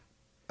gonna.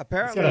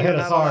 Apparently, gonna you're hit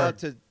not us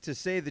allowed hard. to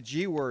say the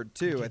G word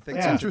too. I think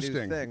Yeah. that's a new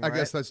Interesting. thing, I right?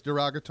 guess that's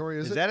derogatory,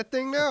 is Is it? that a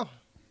thing now?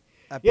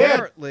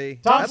 Apparently,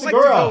 Tom I'd like to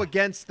Segura. go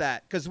against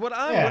that because when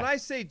Yeah. I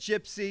say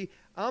gypsy,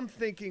 I'm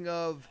thinking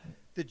of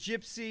the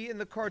gypsy in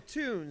the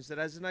cartoons that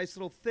has a nice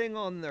little thing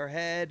on their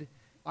head.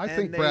 I and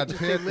think they Brad just,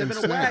 Pitt they live and in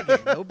a Snatch.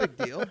 wagon. No big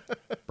deal.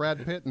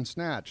 Brad Pitt and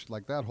Snatch,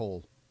 like that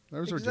whole.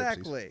 Those are gypsies.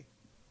 Exactly.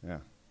 Yeah.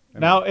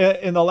 Now,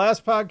 in the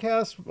last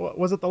podcast,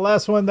 was it the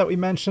last one that we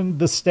mentioned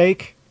the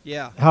steak?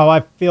 Yeah. How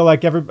I feel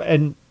like everybody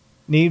and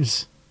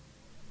Neebs,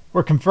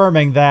 we're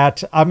confirming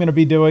that I'm going to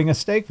be doing a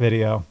steak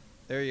video.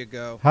 There you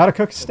go. How to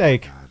cook a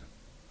steak.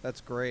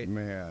 That's great.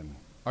 Man,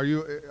 are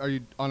you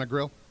on a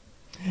grill?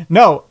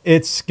 No,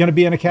 it's going to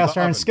be in a cast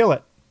The iron oven.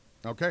 skillet.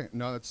 Okay,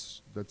 no,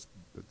 that's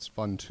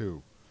fun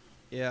too.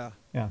 Yeah.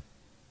 Yeah,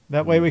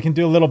 that way we can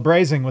do a little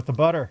braising with the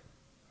butter.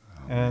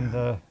 And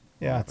I'll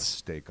yeah, have a it's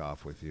steak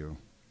off with you.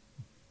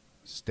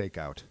 Steak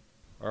out.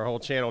 Our whole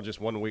channel just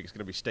 1 week is going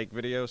to be steak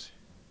videos.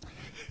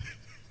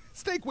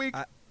 Steak week.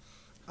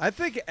 I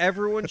think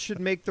everyone should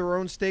make their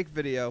own steak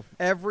video.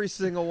 Every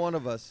single one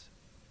of us.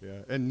 Yeah,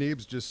 and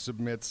Neebs just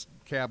submits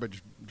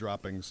cabbage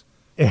droppings.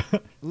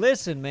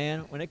 Listen,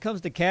 man, when it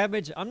comes to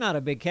cabbage, I'm not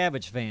a big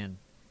cabbage fan.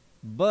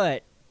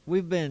 But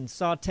we've been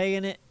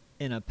sauteing it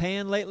in a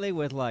pan lately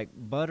with like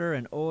butter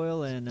and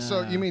oil and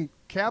So you mean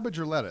cabbage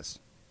or lettuce?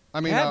 I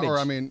mean, Cabbage. or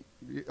I mean,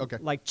 okay.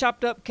 like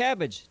chopped up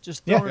cabbage,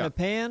 just Yeah. thrown in Yeah. a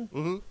pan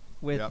Mm-hmm.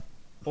 with Yep.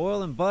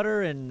 oil and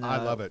butter and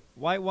I love it.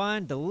 white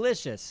wine,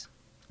 delicious.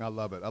 I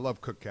love it. I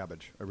love cooked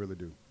cabbage. I really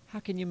do. How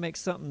can you make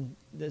something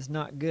that's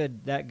not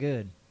good that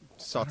good?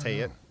 Saute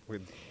it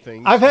with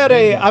things. I've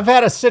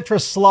had a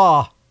citrus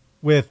slaw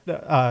with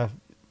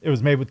it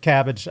was made with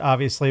cabbage,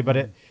 obviously, but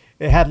it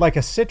had like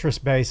a citrus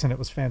base and it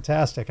was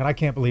fantastic. And I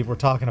can't believe we're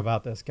talking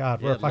about this.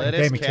 God, we're Yeah, a fucking lettuce,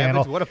 gaming cabbage,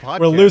 channel. what a podcast.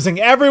 We're losing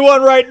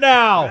everyone right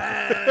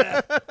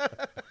now.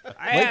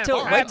 Wait till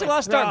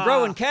I start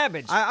growing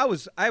cabbage. I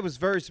was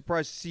very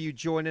surprised to see you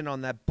join in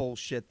on that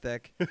bullshit,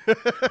 Thick.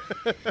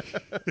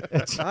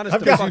 Honest I've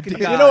to got- fucking you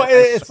God, know, I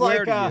it's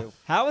swear like, to you.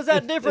 How is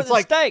that different it's than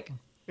like- steak?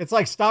 It's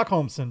like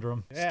Stockholm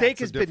syndrome. Steak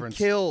it's a has been difference.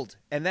 killed,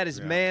 and that is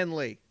Yeah.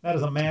 manly. That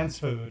is a man's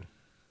food.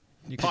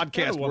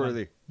 Podcast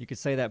worthy. You could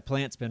say that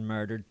plant's been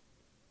murdered.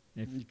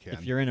 If, You can.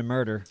 if you're in a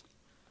murder.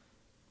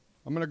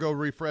 I'm gonna go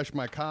refresh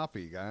my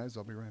coffee, guys.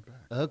 I'll be right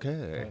back.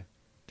 Okay.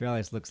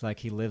 Dralius looks like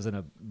he lives in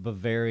a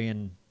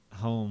Bavarian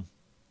home.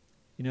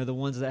 You know, the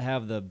ones that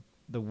have the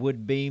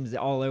wood beams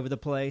all over the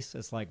place?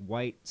 It's like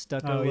white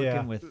stucco Oh, looking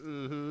yeah. with.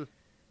 Mm-hmm.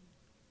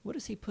 What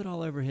does he put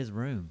all over his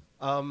room?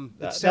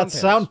 That's sound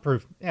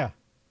soundproof. Yeah.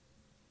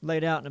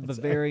 Laid out in a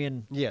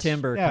Bavarian yes.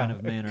 timber Yeah. kind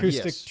of manner.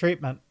 Acoustic Yes.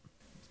 treatment.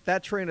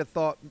 That train of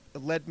thought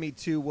led me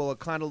to, well, it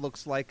kind of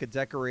looks like a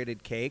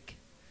decorated cake.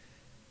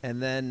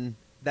 And then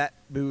that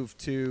moved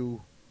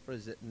to, what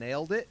is it,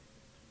 Nailed It?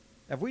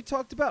 Have we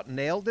talked about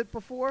Nailed It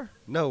before?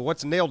 No,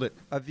 what's nailed it?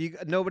 Have you?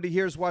 Nobody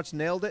here's watched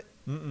Nailed It?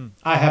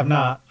 I have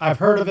not. I've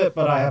heard of it,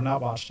 but I have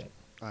not watched it.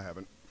 I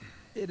haven't.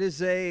 It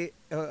is a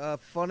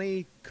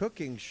funny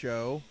cooking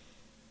show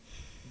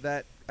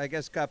that I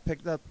guess got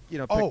picked up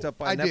Oh,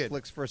 by I did.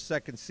 Netflix for a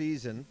second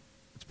season.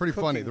 It's pretty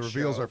funny. Cooking The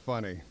reveals show. are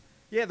funny.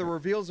 Yeah, the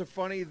reveals are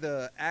funny.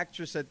 The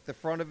actress at the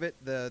front of it,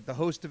 the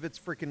host of it's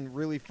freaking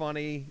really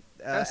funny.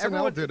 SNL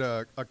Everyone did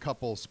a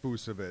couple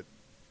spoofs of it,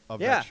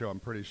 of Yeah. that show. I'm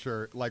pretty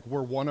sure. Like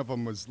where one of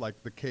them was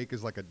like the cake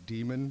is like a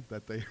demon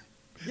that they.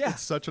 Yeah.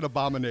 It's such an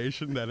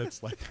abomination that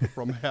it's like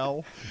from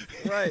hell.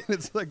 Right.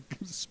 It's like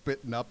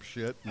spitting up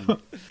shit. and-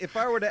 If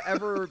I were to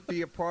ever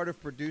be a part of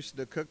producing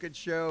a cooking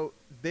show,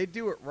 they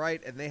do it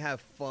right and they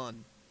have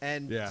fun.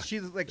 And Yeah.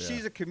 she's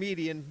a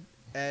comedian,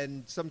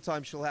 and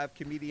sometimes she'll have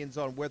comedians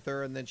on with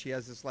her, and then she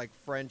has this like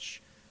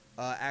French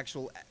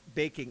actual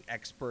baking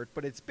expert.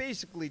 But it's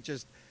basically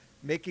just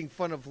making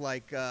fun of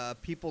like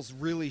people's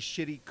really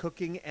shitty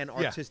cooking and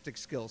Yeah. artistic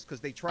skills because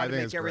they try I to think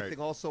make it's great.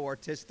 everything also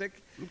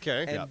artistic.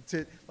 Okay. And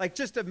to like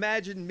just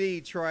imagine me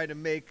trying to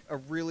make a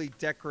really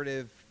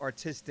decorative,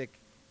 artistic,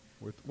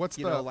 with what's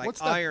like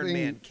what's that Iron thing,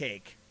 Man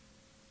cake.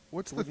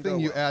 What's the we can go thing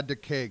you with? add to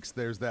cakes?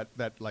 There's that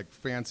like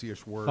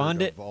fancy-ish word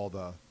Fondant? of all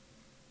the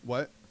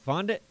what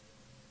Fondant?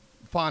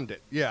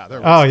 fondant. Yeah, there.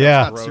 Oh, That's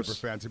yeah. not Gross. super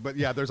fancy, but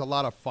yeah, there's a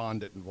lot of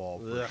fondant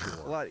involved for Ugh.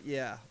 sure.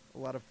 A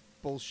lot of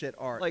bullshit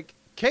art. Like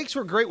cakes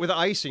were great with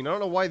icing. I don't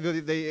know why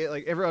they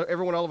like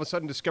everyone all of a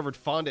sudden discovered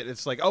fondant.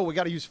 It's like, oh, we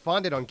got to use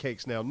fondant on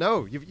cakes now.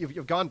 No,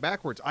 you've gone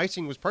backwards.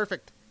 Icing was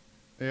perfect.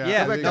 Yeah,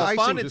 yeah, I think the icing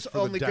fondant's just for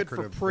the only good for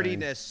decorative thing.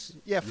 prettiness.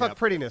 Yeah, fuck Yep.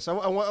 prettiness. I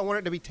want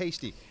it to be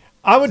tasty.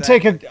 I would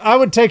take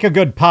a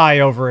good pie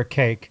over a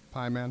cake.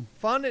 Pie man.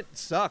 Fondant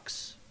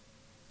sucks,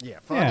 Yeah,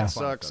 fondant Yeah. sucks.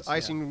 Fondant does,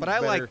 Icing, but I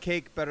better. like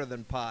cake better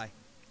than pie.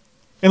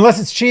 Unless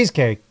it's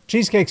cheesecake.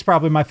 Cheesecake's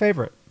probably my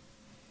favorite.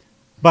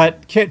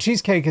 But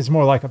cheesecake is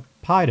more like a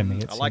pie to me.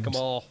 It I like them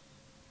seems. all.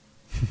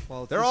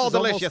 Well, They're this all is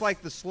delicious. Almost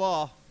like the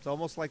slaw. It's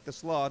almost like the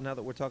slaw. Now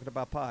that we're talking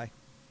about pie.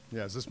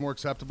 Yeah, is this more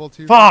acceptable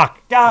to you? Fuck!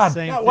 God,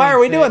 Same God, why thing, are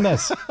we Fig. doing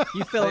this?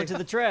 You fell into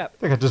the trap. I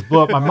think I just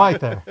blew up my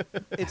mic there.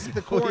 It's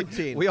the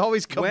quarantine. we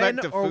always come when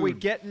back to are we food.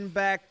 getting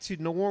back to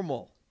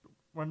normal?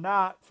 We're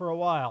not for a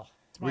while.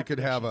 It's my We could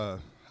have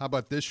prediction. how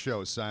about this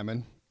show,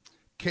 Simon?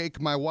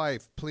 Cake my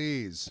wife,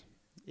 please.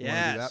 You wanna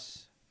do that?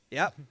 Yes.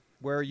 Yep.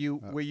 Where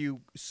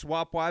you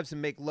swap wives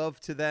and make love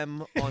to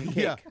them on cake.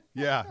 Yeah,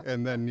 yeah,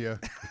 and then you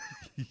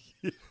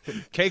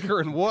Cake her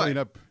and what? clean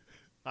up.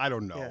 I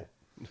don't know.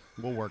 Yeah.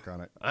 We'll work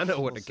on it. I know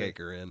what to see. cake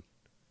her in.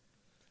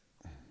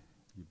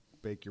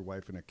 Bake your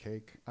wife in a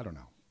cake. I don't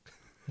know.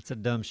 That's a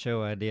dumb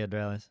show idea,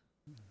 Dallas.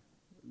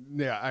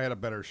 Yeah, I had a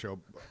better show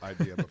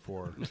idea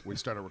before we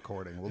started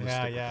recording. We'll just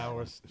stick with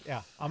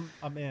that one.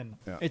 I'm in.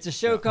 Yeah. It's a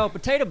show called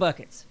Potato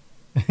Buckets.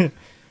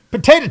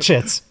 Potato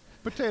chits.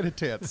 Potato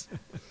tits.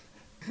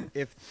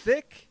 If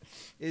Thick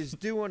is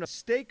doing a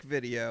steak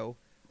video,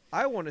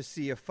 I want to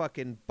see a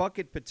fucking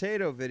bucket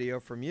potato video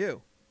from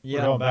you. We're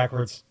Yeah. going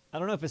backwards. I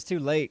don't know if it's too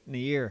late in the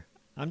year.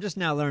 I'm just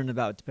now learning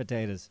about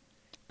potatoes.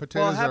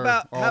 Potatoes Well, how are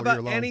about all how year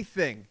about long.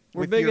 anything?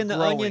 We're with big your into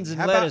growing? onions and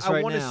How lettuce about, right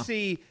I want now. to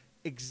see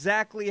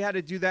exactly how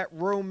to do that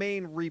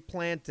romaine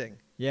replanting.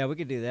 Yeah, we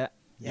could do that.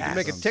 You can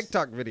make a Sounds-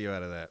 TikTok video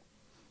out of that.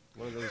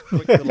 One of those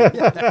quick little.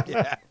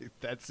 Yeah,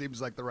 that seems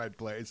like the right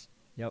place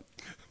Yep.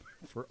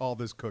 for all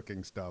this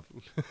cooking stuff.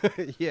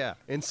 Yeah,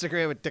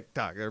 Instagram and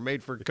TikTok. They're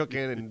made for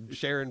cooking and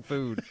sharing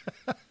food.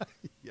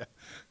 Yeah,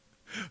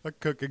 a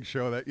cooking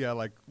show that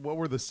like what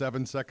were the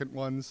 7-second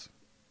ones?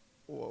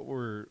 What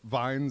were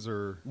Vines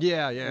or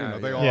Yeah, you yeah. know,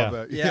 they yeah. all Yeah. have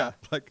that. Yeah. Yeah,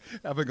 like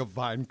having a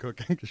Vine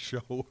cooking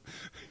show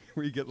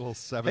where you get little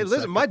 7. Hey,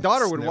 listen, my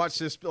daughter would snips. watch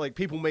this. Like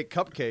people make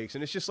cupcakes,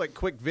 and it's just like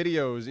quick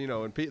videos, you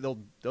know. And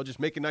they'll just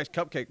make a nice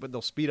cupcake, but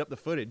they'll speed up the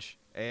footage.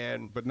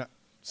 And but not.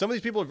 some of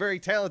these people are very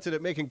talented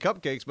at making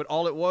cupcakes, but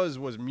all it was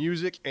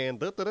music and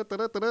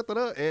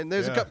da-da-da-da-da-da-da, and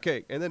there's a Yeah.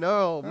 cupcake, and then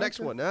next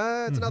Okay. one,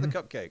 it's another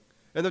cupcake,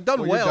 and they've done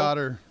Well, well. your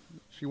daughter,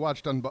 she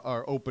watched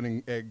our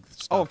opening egg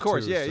stuff. Oh, of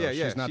course, too, yeah, so yeah,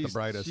 yeah. She's not the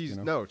brightest. She's, you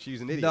know? No,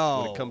 she's an idiot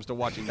when No. it comes to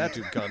watching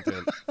YouTube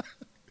content.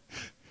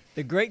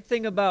 The great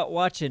thing about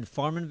watching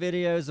farming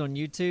videos on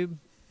YouTube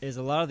is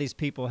a lot of these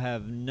people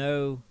have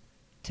no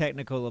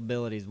technical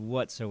abilities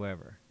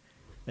whatsoever.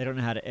 They don't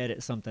know how to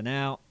edit something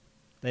out.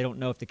 They don't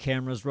know if the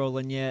camera's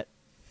rolling yet.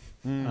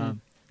 That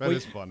Well,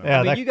 is fun. Yeah,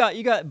 I mean, that-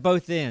 you got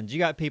both ends. You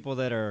got people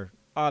that are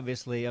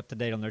obviously up to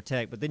date on their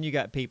tech, but then you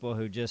got people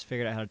who just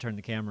figured out how to turn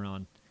the camera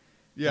on.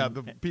 Yeah,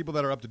 the people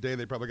that are up to date,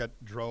 they probably got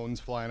drones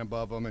flying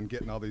above them and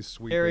getting all these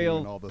sweeping and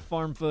Aerial all the.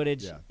 farm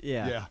footage. Yeah.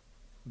 Yeah.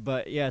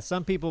 But yeah,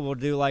 some people will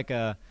do like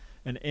an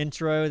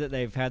intro that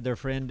they've had their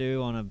friend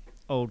do on an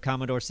old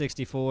Commodore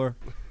 64.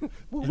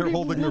 They're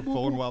holding their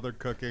phone while they're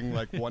cooking.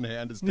 Like one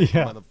hand is taken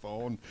Yeah. by the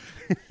phone.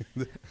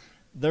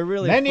 They're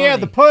really Then funny. you have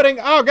the pudding.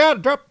 Oh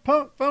God, drop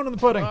the phone in the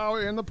pudding. Oh,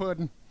 in the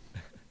pudding.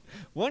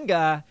 One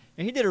guy,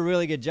 and he did a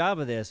really good job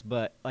of this,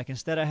 but like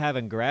instead of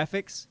having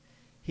graphics,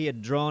 he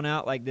had drawn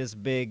out like this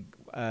big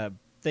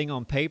thing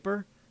on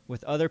paper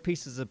with other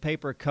pieces of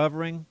paper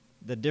covering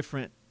the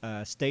different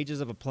stages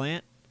of a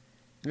plant.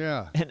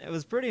 Yeah. And it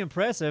was pretty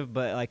impressive,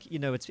 but like, you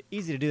know, it's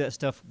easy to do that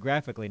stuff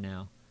graphically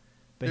now.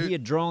 But he It-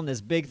 had drawn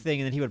this big thing,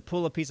 and then he would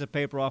pull a piece of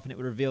paper off, and it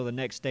would reveal the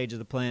next stage of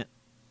the plant.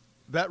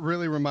 That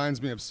really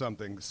reminds me of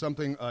something.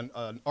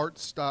 An art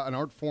style, an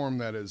art form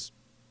that is,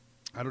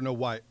 I don't know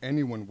why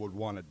anyone would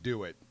want to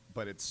do it,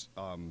 but it's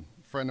a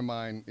friend of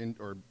mine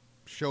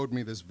showed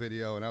me this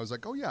video, and I was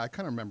like, oh yeah, I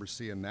kind of remember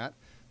seeing that.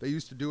 They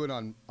used to do it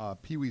on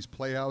Pee Wee's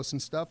Playhouse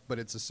and stuff, but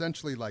it's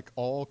essentially like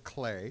all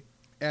clay,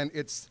 and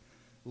it's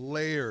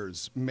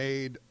layers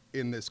made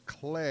in this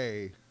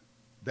clay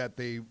that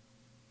they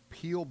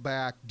peel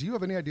back. Do you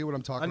have any idea what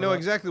I'm talking I about? know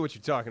exactly what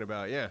you're talking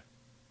about. Yeah.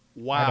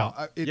 Wow.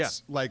 I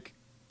It's like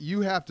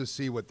you have to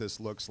see what this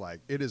looks like.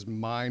 It is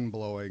mind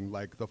blowing,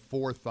 like the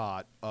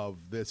forethought of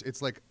this.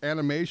 It's like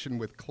animation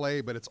with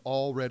clay, but it's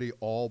already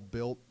all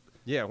built.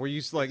 Yeah, where you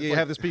just, like you like-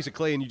 have this piece of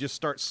clay and you just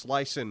start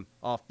slicing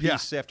off Yeah.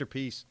 piece after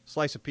piece,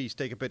 slice a piece,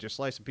 take a picture,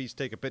 slice a piece,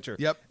 take a picture.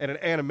 Yep. And an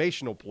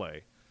animation will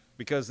play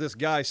because this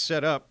guy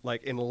set up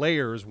like in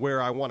layers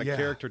where I want a Yeah.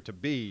 character to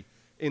be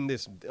in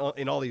this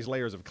in all these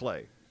layers of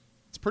clay.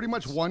 It's pretty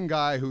much one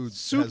guy who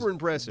Super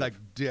impressive. Like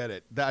did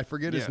it. I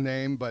forget his Yeah.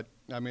 name, but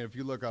I mean, if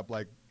you look up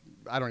like,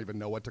 I don't even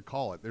know what to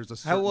call it. There's a How,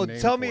 certain well, name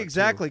tell for me it, too.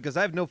 exactly, because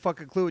I have no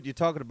fucking clue what you're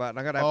talking about, and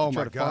I'm gonna have to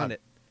try my to find God.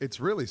 it. It's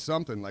really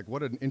something. Like,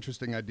 what an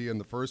interesting idea in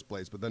the first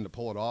place, but then to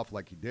pull it off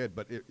like he did.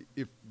 But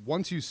if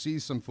once you see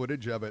some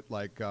footage of it,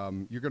 like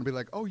you're gonna be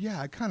like, oh yeah,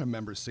 I kind of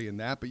remember seeing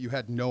that, but you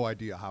had no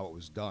idea how it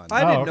was done.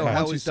 I Oh, didn't know okay. how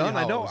Once it you was see done. how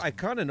I it know. was- I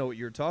kind of know what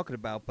you're talking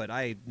about, but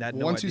I had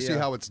no Once idea. you see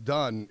how it's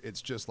done,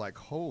 it's just like,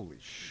 holy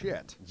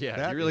shit. Yeah,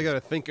 That you really is-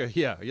 got to think of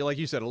you like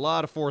you said, a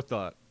lot of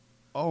forethought.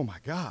 Oh my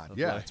God.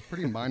 Yeah, Okay. it's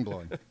pretty mind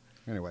blowing.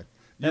 Anyway,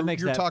 That you're,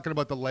 makes you're that- talking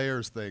about the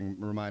layers thing,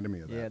 reminded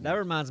me of that. Yeah, that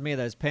reminds me of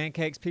those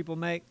pancakes people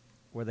make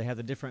where they have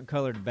the different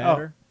colored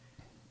batter,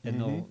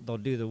 and they'll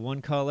do the one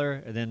color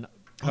and then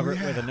cover it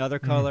with yeah. another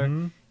color,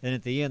 and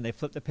at the end they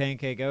flip the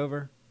pancake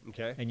over,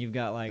 Okay. and you've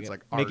got like, It's a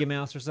like Mickey art.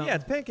 Mouse or something. yeah,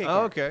 it's pancake.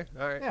 Oh, art. okay.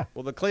 All right. Yeah.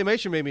 Well, the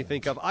claymation made me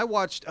think of. I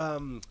watched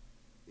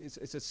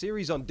it's a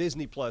series on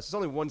Disney Plus. It's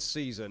only one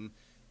season,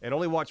 and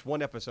only watched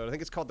one episode. I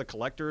think it's called The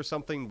Collector or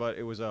something, but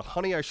it was a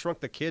Honey, I Shrunk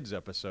the Kids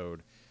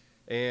episode.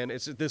 And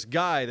it's this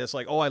guy that's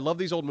like, oh, I love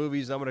these old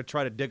movies, and I'm going to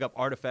try to dig up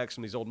artifacts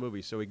from these old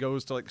movies. So he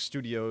goes to, like,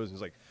 studios, and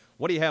he's like,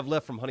 what do you have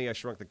left from Honey, I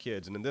Shrunk the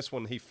Kids? And in this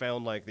one, he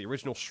found, like, the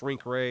original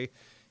Shrink Ray.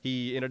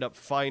 He ended up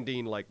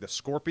finding, like, the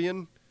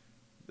scorpion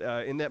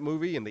in that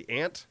movie and the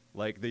ant.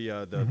 Like,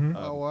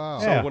 Oh, wow.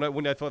 So Yeah.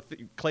 when I thought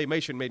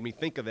claymation made me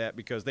think of that,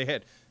 because they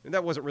had, and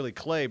that wasn't really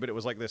clay, but it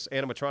was like this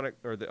animatronic,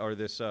 or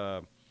this,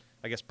 I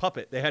guess,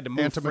 puppet. They had to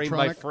move frame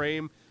by Animatronic?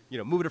 frame. You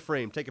know, move it a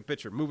frame, take a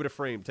picture. Move it a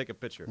frame, take a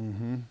picture.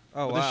 Oh,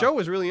 But wow. the show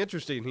was really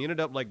interesting. He ended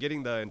up like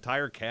getting the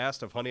entire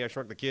cast of Honey, I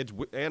Shrunk the Kids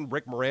and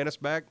Rick Moranis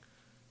back,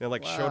 and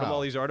like showed him Wow.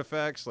 all these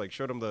artifacts. Like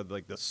showed him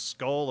the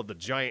skull of the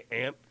giant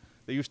ant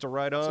they used to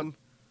ride on.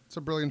 It's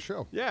a brilliant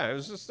show. Yeah, it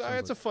was just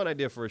it's a fun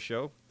idea for a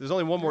show. There's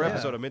only one more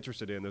episode I'm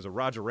interested in. There's a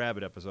Roger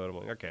Rabbit episode. I'm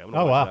like, okay, I'm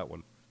gonna Oh, watch wow. that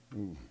one.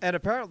 And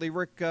apparently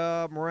Rick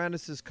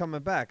Moranis is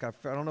coming back. I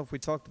don't know if we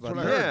talked about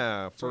That's what I that. heard.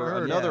 Yeah, what I for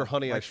heard. another Yeah,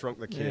 Honey, I like- Shrunk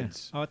the Yeah.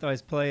 Kids. Oh, I thought he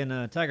was playing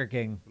Tiger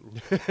King.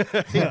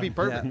 He'd be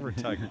perfect Yeah. for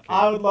Tiger King.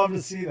 I would love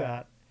to see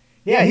that.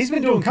 Yeah, he's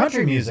been doing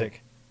country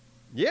music.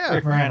 Yeah,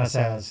 Rick Moranis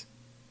has.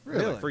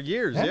 Really? for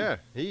years. Yeah. Yeah,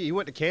 he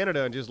went to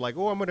Canada and just like,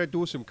 oh, I'm gonna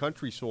do some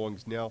country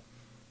songs now.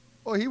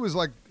 Well, he was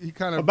like, he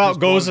kind of About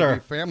just wanted to Gozer. be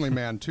a family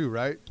man too,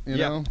 right? You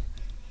Yeah. know,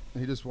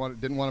 he just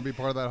didn't want to be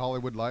part of that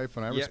Hollywood life,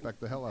 and I Yeah. respect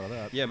the hell out of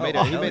that. Yeah, Oh, he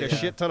hell made a yeah.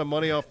 shit ton of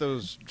money off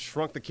those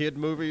Shrunk the Kid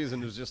movies,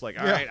 and was just like,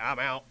 all Yeah. right, I'm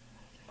out.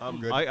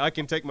 Good. I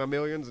can take my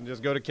millions and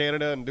just go to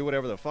Canada and do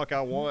whatever the fuck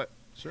I want.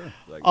 Sure.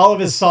 Like, All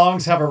of his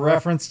songs have a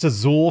reference to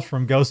Zool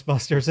from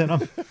Ghostbusters in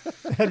them.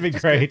 That'd be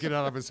great. Get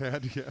out of his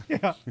head.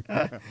 Yeah.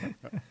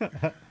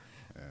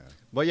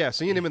 but yeah,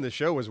 seeing him in the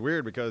show was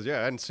weird because I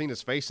hadn't seen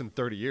his face in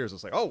 30 years.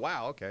 It's like, oh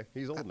wow, okay,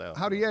 he's old now.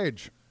 How'd he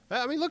age?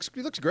 I mean, he looks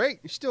great.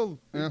 He's still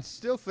Yeah. he's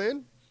still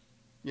thin.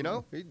 You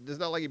know, it's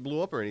not like he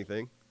blew up or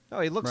anything.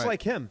 Oh, he looks Right.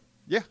 like him.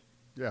 Yeah,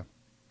 Yeah.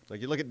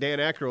 like you look at Dan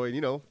Aykroyd.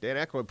 You know, Dan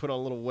Aykroyd put on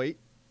a little weight.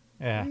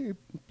 Yeah. He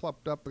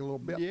plumped up a little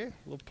bit. Yeah,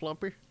 a little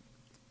plumpy.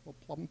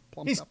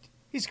 Plumped He's up.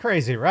 he's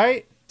crazy,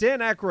 right? Dan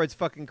Aykroyd's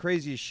fucking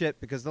crazy as shit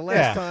because the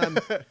last time,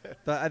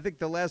 I think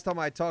the last time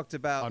I talked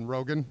about On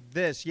Rogan.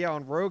 this,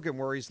 on Rogan,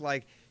 where he's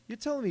like, you're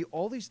telling me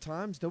all these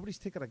times nobody's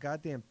taken a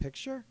goddamn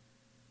picture?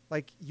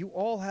 Like, you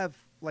all have,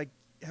 like,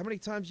 how many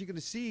times you going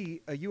to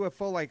see a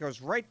UFO like it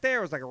was right there?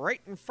 It was like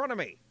right in front of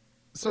me.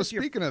 So Where's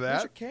your- speaking of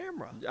where's that, your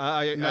camera?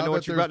 I Now know what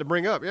that you're there's- about to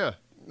bring up. Yeah.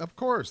 of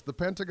course, the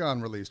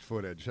Pentagon released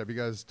footage. Have you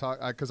guys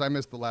talked? Because I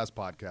missed the last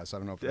podcast. I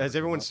don't know if Has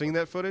everyone seen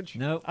that footage?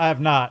 Nope. I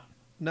have not.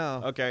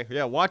 No. Okay,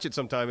 yeah, watch it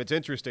sometime. It's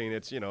interesting.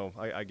 It's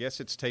I guess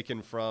it's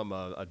taken from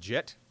a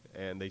jet,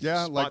 and they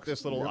Yeah, spot like-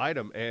 this little yeah.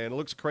 item, and it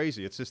looks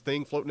crazy. It's this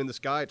thing floating in the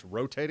sky. It's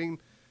rotating, and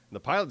the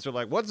pilots are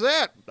like, "What's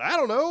that? I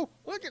don't know.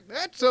 Look at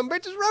that! Some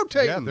bitch is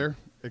rotating." Yeah, they're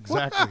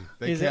exactly.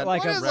 They Is it can't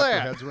like wrap a- their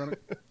that? heads around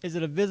it. Is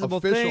it a visible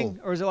Official. thing,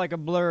 or is it like a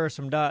blur or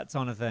some dots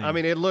on a thing? I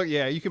mean,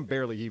 you can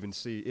barely even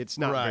see. It's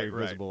not Right, very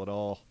right. visible at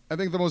all. I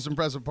think the most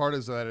impressive part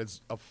is that it's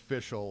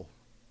official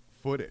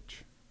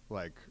footage,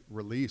 like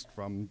released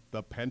from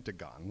the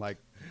Pentagon. Like,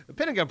 The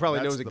Pentagon probably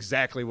That's knows the-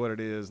 exactly what it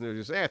is. And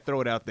they're just,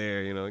 throw it out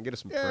there, and get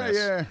us some yeah, press.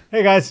 yeah.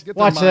 Hey guys, Get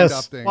their watch mind this.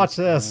 off things. Watch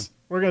this.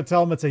 We're gonna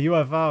tell them it's a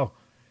UFO.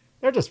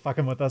 They're just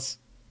fucking with us.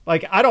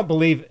 Like, I don't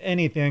believe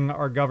anything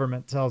our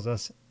government tells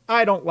us.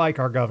 I don't like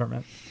our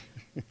government.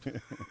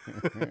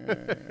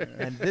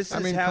 And this is I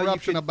mean, how you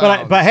corruption could,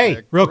 abounds. but hey,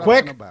 Nick. real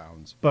Corruption quick.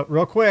 abounds. But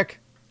real quick,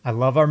 I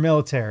love our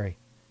military,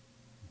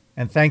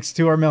 and thanks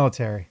to our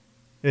military,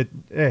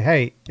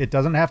 it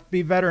doesn't have to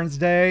be Veterans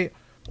Day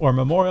or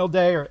Memorial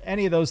Day or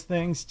any of those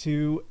things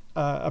to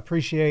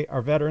appreciate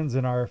our veterans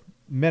and our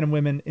men and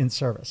women in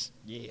service.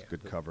 Yeah.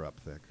 Good cover up,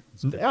 Thick.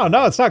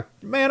 No, it's not.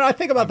 Man, I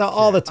think about that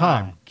all the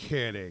time. I'm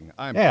kidding.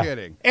 I'm Yeah,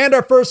 kidding. and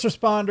our first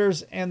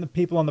responders and the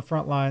people on the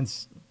front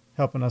lines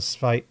helping us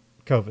fight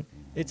COVID.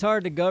 it's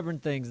hard to govern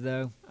things,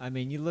 though. I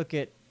mean, you look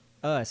at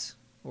us.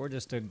 We're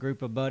just a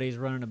group of buddies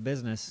running a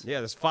business, Yeah,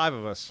 there's 5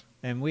 of us.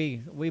 and we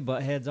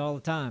butt heads all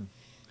the time.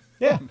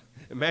 Yeah,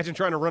 Imagine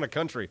trying to run a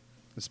country.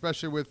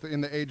 Especially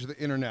in the age of the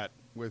internet,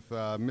 with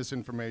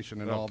misinformation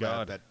and Oh, all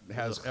God. that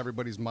has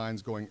everybody's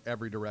minds going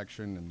every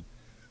direction and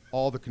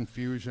all the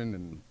confusion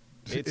and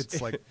it's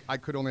like I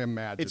could only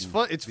imagine. It's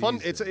fun. It's fun.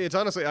 these days. It's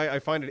honestly, I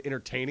find it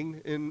entertaining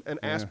in an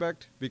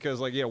aspect because,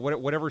 like,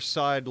 whatever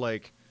side,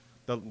 like,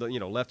 the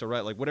left or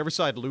right, like, whatever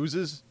side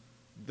loses,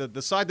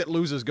 the side that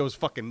loses goes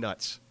fucking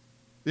nuts.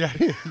 yeah.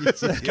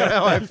 That's kind of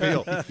how I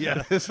feel.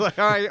 Yeah, it's like,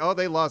 all right,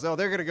 they lost. Oh,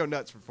 they're gonna go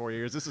nuts for 4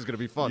 years. This is gonna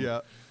be fun.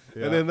 Yeah.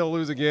 Yeah. And then they'll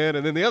lose again,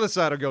 and then the other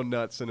side will go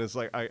nuts, and it's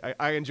like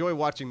I enjoy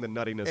watching the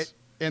nuttiness.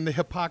 and the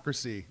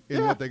hypocrisy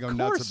in Yeah, what they go of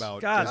nuts course.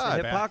 about. God, just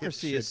the back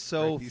hypocrisy shit is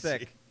so crazy.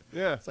 thick.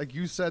 Yeah, It's like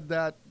you said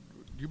that.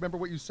 Do you remember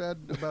what you said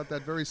about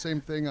that very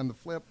same thing on the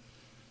flip?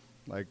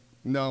 Like,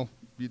 no,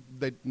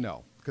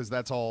 no, because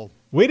that's all.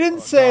 we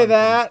didn't say gone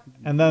that,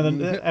 and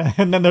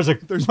then there's a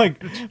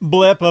like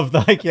blip of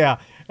like, yeah,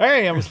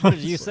 hey, I'm What did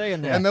you say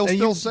in that? And they'll You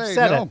still say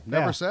said no, it,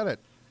 never yeah. said it.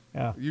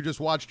 Yeah, You just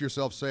watched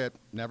yourself say it.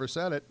 Never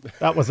said it.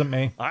 that wasn't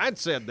me. I'd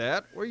said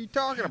that. What are you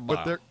talking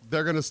about? But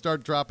they're going to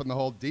start dropping the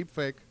whole deep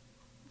fake.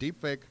 Deep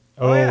fake.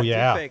 Oh,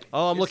 yeah. deepfake.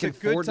 Oh, I'm It's looking a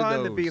good forward to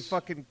time to be a those.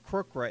 fucking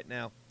crook right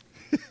now,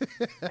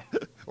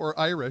 Or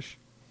Irish.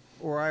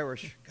 or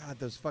Irish. God,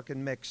 those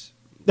fucking mix.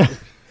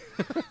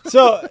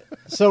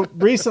 So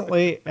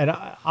recently, and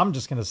I'm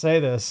just going to say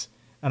this,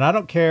 and I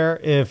don't care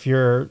if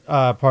you're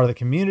part of the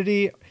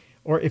community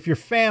or if you're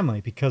family,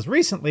 because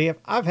recently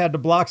I've had to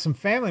block some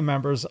family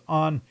members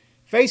on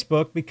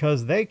Facebook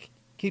because they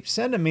keep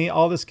sending me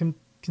all this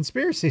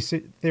conspiracy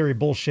theory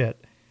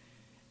bullshit.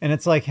 And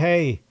it's like,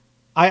 hey,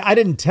 I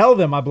didn't tell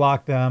them I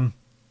blocked them.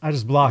 I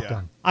just blocked Yeah.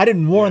 them. I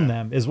didn't warn Yeah.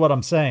 them, is what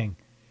I'm saying.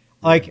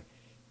 Like,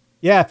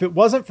 yeah, if it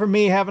wasn't for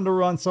me having to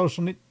run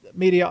social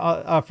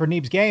media for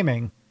Neebs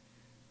Gaming,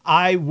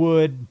 I'd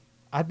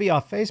be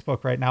off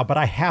Facebook right now, but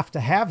I have to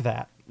have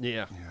that.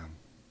 Yeah.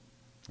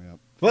 Yeah.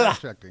 Ugh.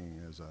 Fact checking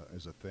is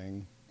a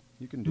thing.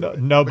 You can do No- it.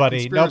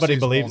 nobody- But nobody conspiracies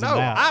believes won't. No,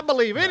 that. I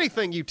believe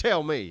anything you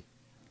tell me.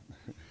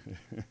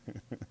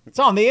 It's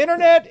on the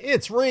internet.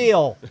 It's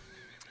real.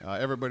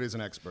 Everybody's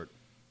an expert.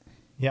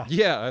 Yeah.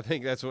 Yeah, I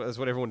think that's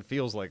what everyone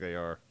feels like they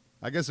are.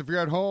 I guess if you're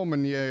at home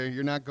and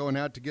you're not going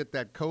out to get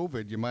that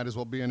COVID, you might as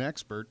well be an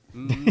expert.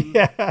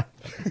 Yeah.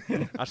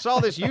 I saw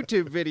this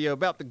YouTube video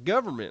about the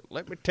government.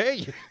 Let me tell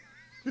you.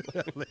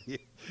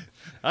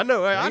 I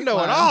know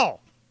it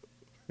all.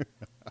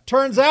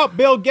 Turns out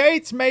Bill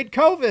Gates made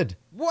COVID.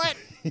 What?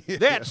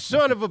 That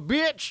son of a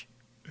bitch.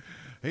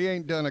 He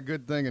ain't done a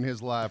good thing in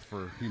his life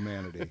for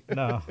humanity.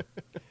 No.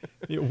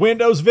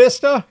 Windows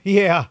Vista?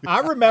 Yeah, I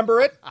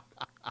remember it.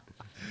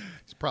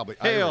 He's probably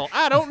Hell, Irish.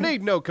 I don't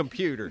need no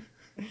computer.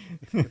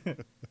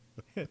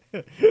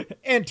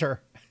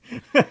 Enter.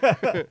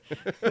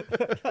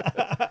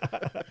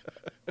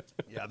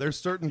 Yeah, there's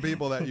certain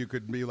people that you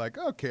could be like,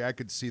 okay, I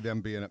could see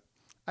them being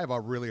I have a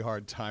really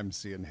hard time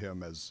seeing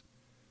him as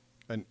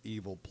an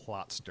evil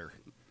plotster.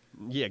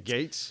 Yeah,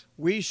 Gates.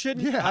 We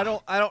shouldn't. Yeah. I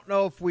don't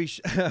know if we.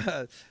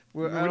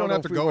 We don't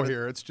have to go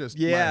here. It's just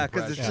my Yeah,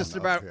 because it's impression just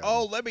of about. him.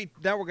 Oh,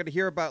 now we're going to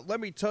hear about. Let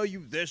me tell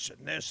you this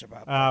and this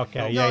about.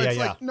 Okay, No, yeah. it's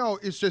like no,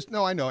 it's just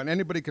no. I know, and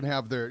anybody can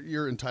have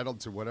you're entitled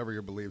to whatever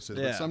your beliefs is.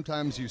 Yeah. But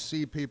sometimes you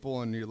see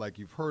people, and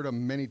you've heard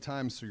them many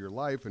times through your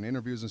life and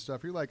interviews and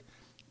stuff. You're like,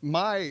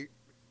 my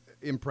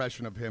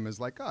impression of him is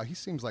like, oh, he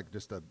seems like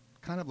just a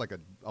kind of like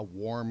a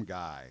warm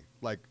guy,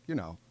 like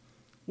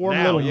Warm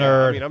Now, little yeah,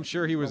 nerd. I mean, I'm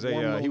sure he was A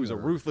warm a little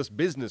nerd. ruthless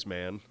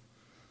businessman.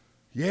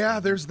 Yeah,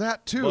 there's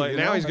that too. But you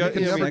now know? he's got.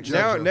 You can I never mean,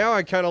 judge him. now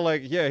I kind of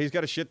like. Yeah, he's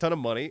got a shit ton of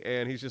money,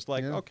 and he's just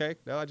like, Yeah. okay,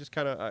 now I just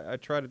kind of I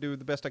try to do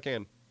the best I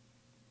can,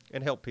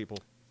 and help people.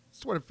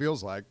 It's what it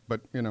feels like, but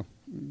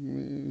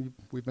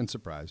we've been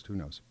surprised. Who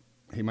knows?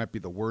 He might be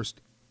the worst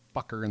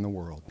fucker in the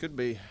world. Could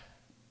be.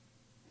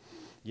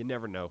 You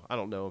never know. I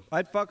don't know.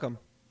 I'd fuck him.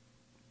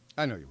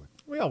 I know you would.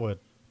 we all would.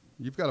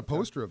 You've got a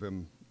poster of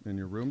him in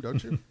your room,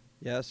 don't you?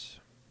 Yes.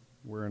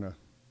 Wearing a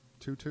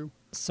tutu.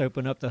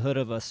 Soaping up the hood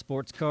of a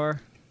sports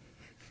car.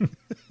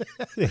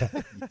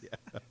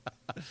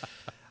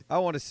 I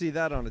want to see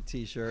that on a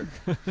T-shirt.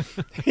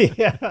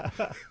 Yeah.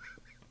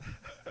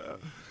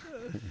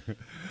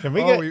 Can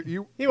we Oh, get?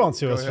 you- he won't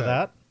sue go us for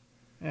ahead. that.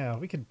 Yeah,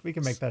 we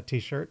can make that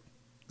T-shirt.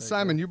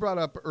 Simon, you brought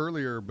up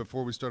earlier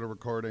before we started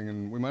recording,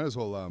 and we might as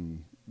well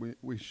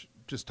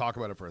just talk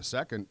about it for a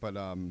second. But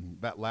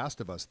that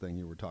Last of Us thing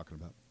you were talking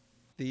about.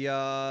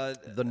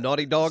 The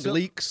Naughty Dog so-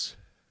 leaks.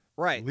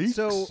 Right. Leaks?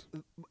 So,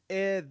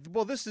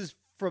 well, this is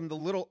from the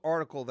little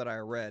article that I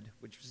read,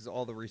 which is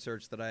all the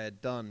research that I had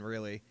done,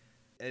 really.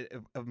 It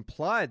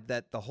implied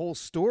that the whole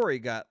story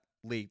got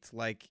leaked.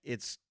 Like,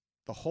 it's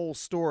the whole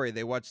story.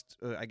 They watched,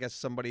 I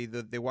guess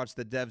they watched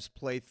the devs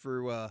play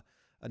through a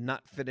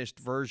not finished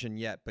version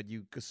yet, but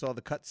you saw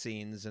the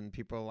cutscenes, and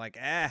people are like,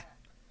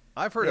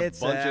 I've heard It's,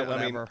 a bunch of.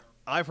 I mean, whatever.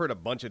 I've heard a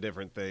bunch of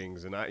different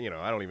things, and I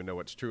don't even know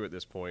what's true at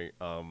this point.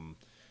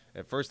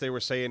 At first, they were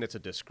saying it's a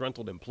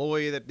disgruntled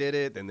employee that did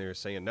it. Then they were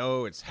saying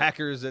no, it's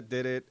hackers that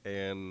did it.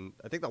 And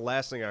I think the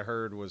last thing I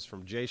heard was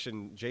from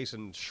Jason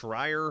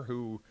Schreier,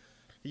 who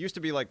he used to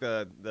be like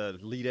the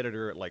lead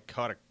editor at like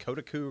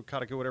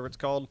Kotaku, whatever it's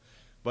called.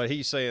 But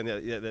he's saying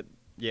that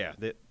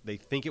they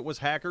think it was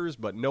hackers,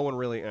 but no one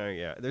really.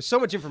 There's so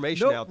much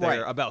information No, out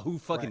there right. about who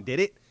fucking Right. did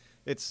it.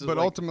 It's But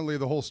like, ultimately,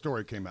 the whole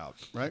story came out,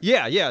 right?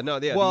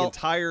 Well-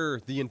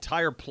 the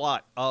entire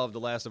plot of The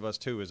Last of Us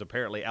 2 is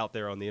apparently out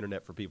there on the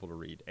internet for people to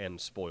read and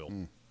spoil.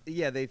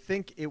 yeah, they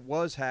think it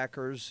was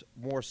hackers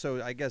more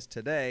so, I guess,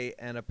 today.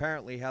 And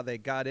apparently how they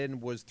got in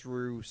was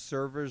through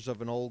servers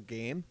of an old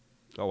game.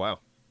 Oh wow.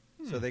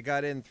 So they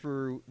got in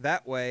through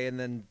that way, and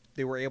then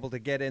they were able to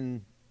get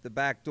in the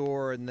back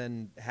door and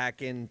then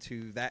hack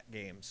into that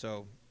game.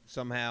 So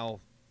somehow,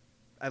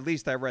 at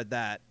least I read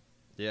that.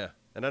 Yeah.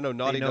 And I know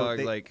Naughty know- Dog,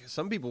 they- like,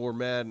 some people were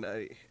mad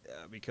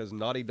because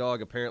Naughty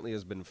Dog apparently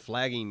has been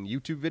flagging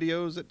YouTube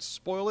videos that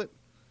spoil it,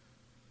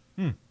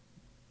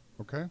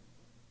 Okay.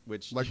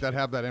 which Like that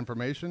have that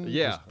information?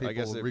 Yeah, Just people I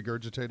guess it-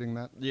 regurgitating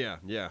that.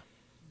 Yeah.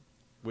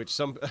 Which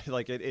some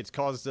like it's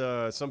caused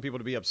some people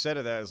to be upset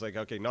at that. It's like,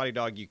 okay, Naughty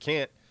Dog, you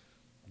can't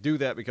do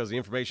that because the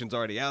information's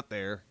already out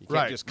there. You can't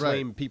Right, just right.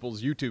 claim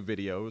people's YouTube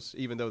videos,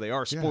 even though they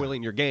are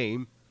spoiling your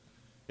game.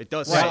 It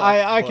does. Right. suck,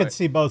 I could but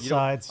see both you don't-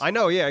 sides. I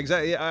know, yeah,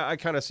 exactly. I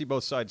kind of see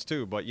both sides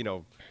too, but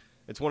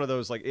it's one of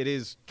those like it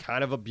is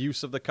kind of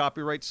abuse of the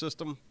copyright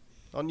system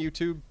on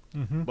YouTube.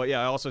 But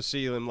yeah, I also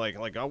see them like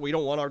oh, we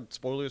don't want our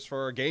spoilers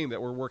for our game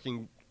that we're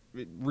working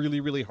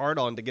really, really hard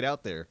on to get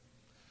out there.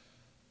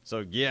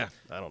 So yeah,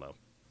 I don't know.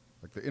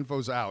 Like the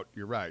info's out.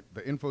 You're right.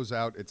 The info's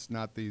out. It's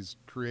not these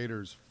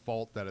creators'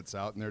 fault that it's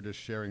out, and they're just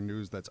sharing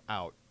news that's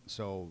out.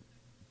 So,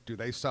 do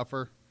they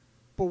suffer?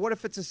 But what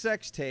if it's a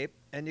sex tape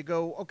and you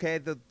go, okay,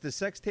 the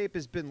sex tape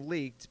has been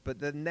leaked, but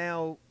then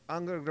now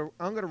I'm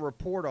gonna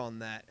report on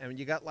that, and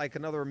you got like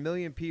another 1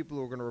 million people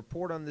who are gonna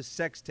report on this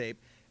sex tape,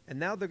 and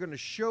now they're gonna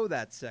show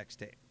that sex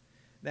tape.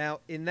 Now,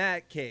 in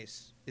that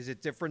case, is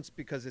it different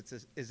because it's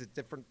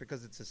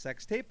a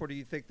sex tape, or do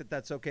you think that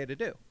that's okay to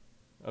do?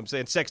 I'm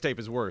saying sex tape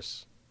is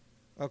worse.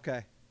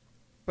 Okay,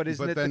 but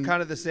isn't But it then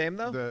kind of the same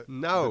though?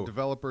 No. The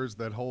developers,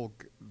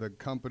 the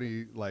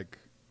company, like,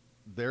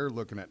 they're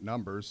looking at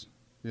numbers,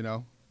 you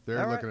know? They're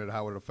All right. looking at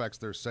how it affects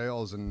their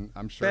sales, and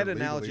I'm sure Bad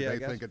legally analogy, I they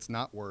guess. think it's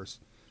not worse.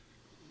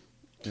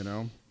 You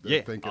know? They're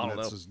Yeah, thinking I don't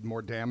this know. is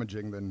more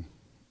damaging than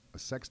a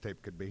sex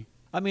tape could be.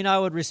 I mean, I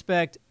would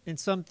respect in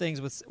some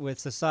things with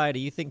society.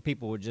 You think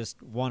people would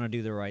just want to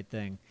do the right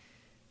thing.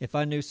 If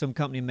I knew some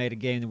company made a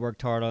game that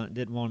worked hard on it,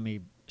 didn't want me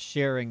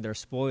sharing their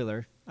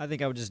spoiler, I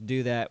think I would just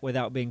do that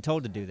without being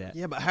told to do that.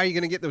 Yeah, but how are you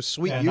going to get those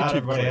sweet Yeah, not YouTube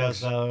everybody clicks?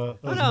 has those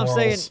I know. I'm saying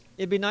morals.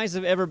 it'd be nice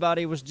if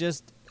everybody was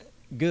just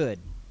good,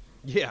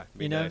 Yeah,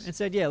 you know, and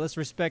said, yeah, let's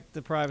respect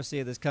the privacy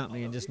of this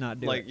company and just not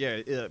do like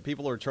it. yeah,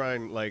 people are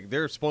trying like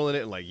they're spoiling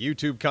it in like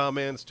YouTube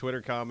comments,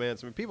 Twitter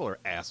comments. I mean, people are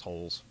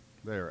assholes.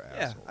 They're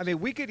Yeah, assholes. I mean,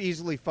 we could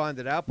easily find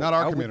it out, but Not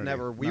our I would community.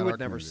 never. We Not would our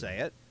never community.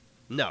 say it.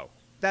 No,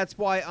 That's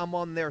why I'm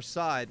on their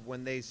side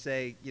when they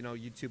say,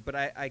 YouTube. But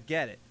I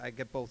get it. I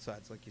get both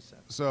sides, like you said.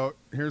 So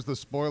here's the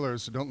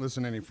spoilers. So don't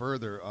listen any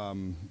further.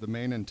 The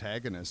main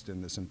antagonist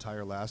in this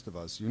entire Last of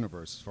Us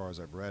universe, as far as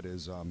I've read,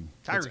 is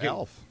Tiger it's King.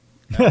 Elf.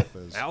 Elf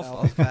is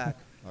Alpha's back.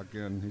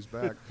 again. He's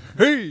back.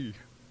 hey,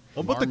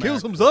 I'm about to kill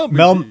Marmac. some zombies.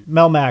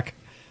 Melmac.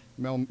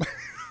 Mel.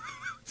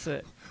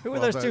 So, who were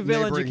Well, those the two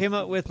villains you neighboring came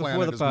up with before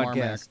planet the is Marmac.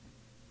 podcast?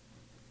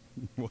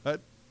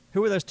 What?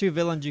 Who were those two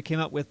villains you came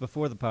up with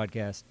before the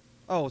podcast?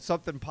 Oh,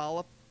 something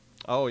polyp.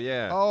 Oh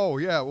yeah. Oh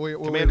yeah, Commander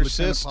Lieutenant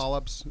Sist.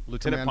 Polyps,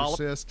 Lieutenant Commander Polyp?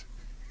 Sist.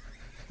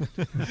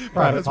 Private That's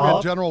we had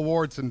Polyp. General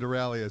Wards and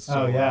Duralius.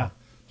 So, Oh yeah,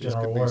 just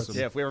General could be Wards. some-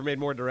 Yeah, if we ever made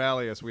more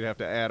Duralius, we'd have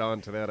to add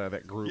on to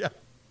that group. Yeah.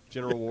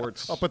 General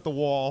Warts, up at the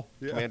wall.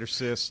 Yeah. Commander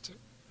Sist,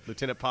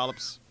 Lieutenant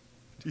Polyps.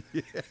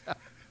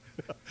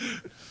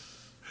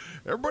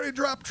 Everybody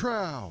drop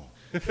trowel.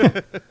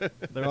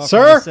 They're all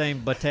Sir? from the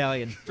same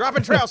battalion.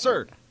 Dropping trout,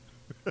 sir.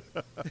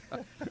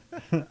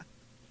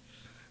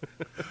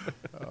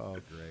 Oh,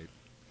 great.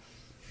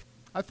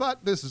 I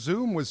thought this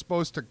Zoom was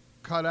supposed to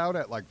cut out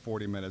at like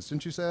 40 minutes.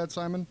 Didn't you say that,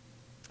 Simon?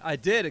 I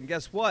did, and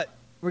guess what?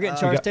 We're getting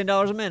Uh, charged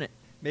 $10 a minute.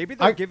 Maybe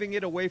they're I- giving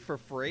it away for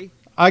free.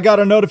 I got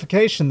a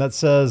notification that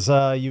says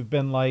you've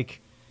been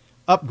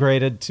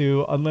upgraded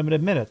to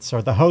unlimited minutes,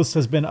 or the host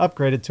has been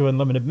upgraded to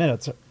unlimited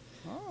minutes,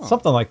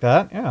 something like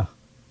that. Yeah.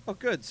 Oh,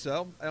 good.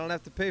 So I don't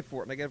have to pay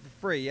for it, and I get it for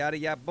free. Yada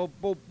yada. Boom,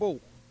 boom, boom.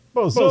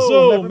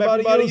 Boom,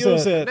 everybody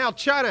use it. Now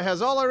China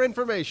has all our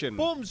information.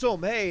 Boom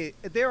Zoom. Hey,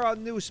 they're our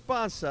new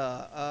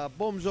sponsor.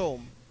 Boom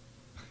Zoom.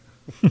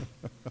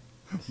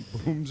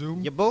 Boom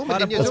Zoom. You boom, Bada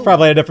and then you That's zoom.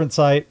 probably a different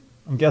site,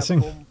 I'm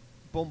guessing. Boom,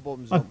 boom,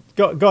 boom Zoom.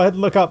 Go ahead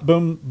and look up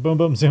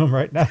boom zoom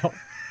right now.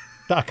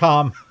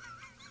 .com.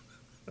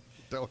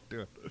 Don't do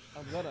it.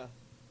 I'm gonna.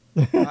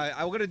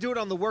 I'm gonna do it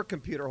on the work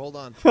computer. Hold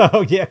on.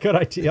 Oh yeah, good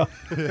idea.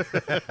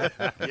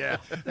 Yeah.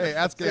 Hey,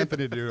 ask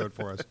Anthony to do it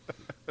for us.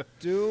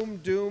 Doom,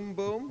 doom,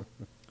 boom.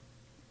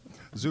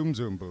 Zoom,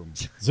 zoom, boom.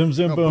 Zoom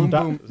No, boom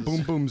boom,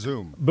 boom, boom,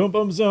 zoom.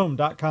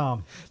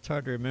 boomboomzoom.com. It's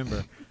hard to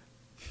remember.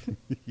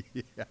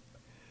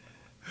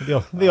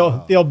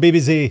 The old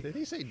BBC. Did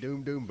he say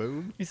doom, doom,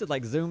 boom? He said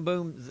like Zoom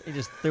Boom. He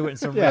just threw it in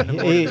some Yeah, random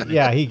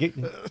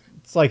order.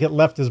 it's like it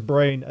left his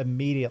brain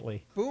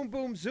immediately. Boom,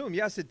 boom, zoom.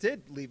 Yes, it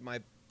did leave my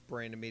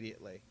brain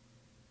immediately.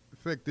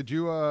 Vic, did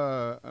you,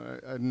 I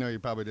know you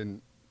probably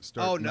didn't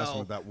start Oh, messing no.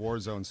 with that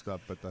Warzone stuff,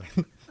 but the,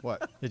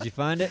 what? Did you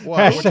find it?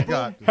 What you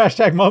got?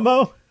 Hashtag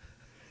Momo?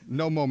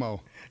 No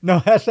Momo. No,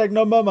 hashtag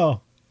no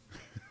Momo.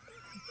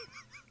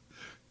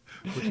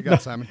 What you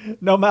got, Simon?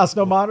 No mouse,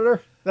 no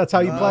monitor? That's how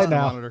you play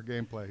now. Monitor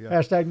gameplay, yeah.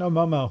 Hashtag no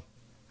Momo.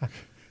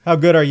 How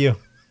good are you?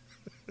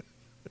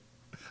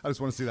 I just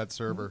want to see that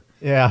server.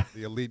 Yeah.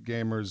 The elite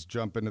gamers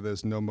jump into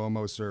this no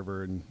Momo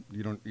server, and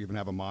you don't even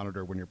have a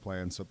monitor when you're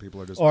playing, so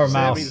people are just Or a so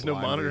mouse. That means no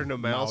blindly- monitor, no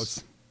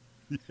mouse.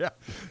 Yeah,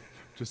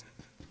 just.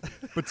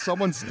 But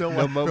someone's still No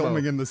like, Momo.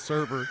 filming in the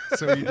server,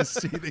 so you just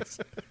see these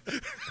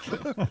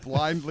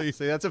blindly.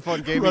 See, that's a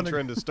fun gaming Running.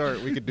 trend to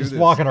start. We could do Just this.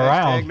 walking Hashtag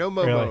around, No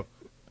Momo. really.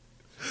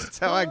 That's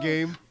how I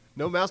game.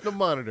 No mouse, no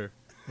monitor.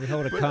 We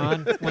hold a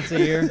con once a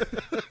year.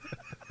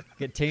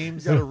 Get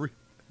teams. You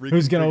gotta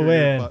Who's gonna reconfigure your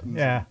win? buttons.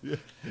 Yeah.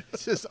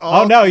 It's just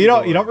all Oh no, you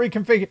don't keyboard.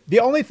 reconfigure. The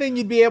only thing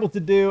you'd be able to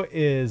do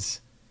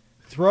is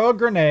throw a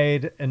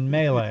grenade in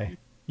Melee.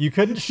 You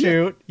couldn't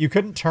shoot. You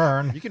couldn't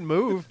turn. You can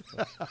move.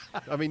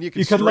 I mean, you can.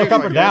 You could strafe, look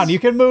up I or down. guess. You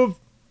can move.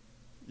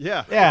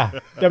 Yeah. Yeah,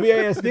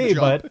 WASD,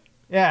 but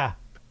yeah,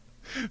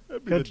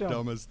 That'd be Good the job.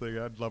 dumbest thing.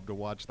 I'd love to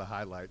watch the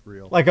highlight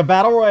reel. like a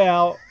battle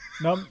royale.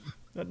 No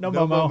No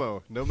Momo.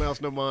 Momo. No mouse.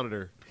 No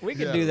monitor. We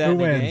could Yeah. do that Who in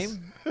the wins?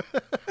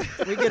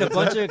 game. We get a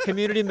bunch of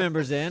community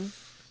members in,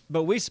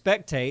 but we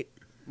spectate,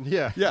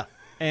 Yeah. Yeah.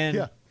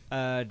 and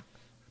Yeah.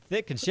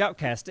 Thick can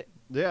shoutcast it.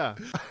 Yeah.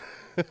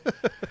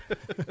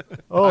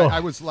 Oh, I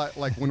was like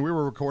when we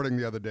were recording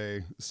the other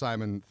day,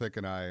 Simon Thick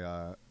and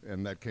I,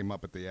 and that came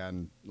up at the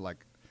end.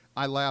 Like,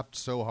 I laughed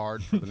so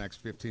hard for the next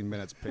 15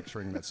 minutes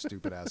picturing that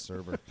stupid ass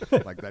server,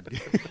 like that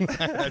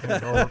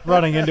game.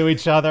 running into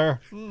each other.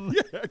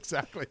 Yeah,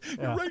 exactly.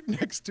 Yeah. You're right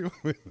next to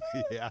him.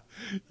 Yeah,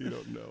 you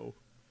don't know.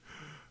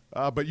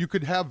 But you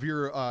could have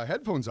your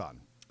headphones on,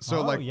 so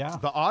Oh, like yeah.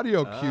 the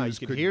audio Ah, cues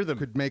you could hear them.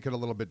 could make it a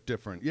little bit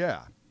different.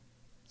 Yeah,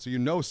 so you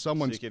know So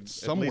someone's you could at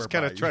somewhere. least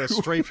kind by of try to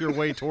you. strafe your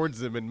way towards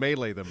them and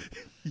melee them.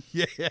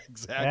 Yeah,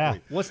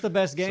 exactly. What's the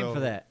best game So- for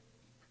that?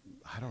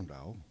 I don't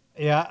know.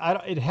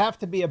 Yeah, it'd have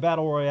to be a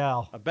battle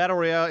royale. A battle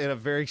royale in a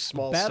very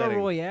small Battle setting.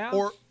 Royale?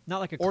 Or- not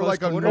like a Or close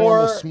like a quarters?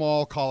 normal Or-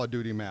 small Call of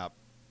Duty map.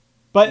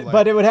 But Like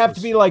but it would have to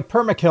this- be like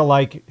permakill,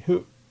 like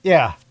who?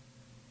 Yeah,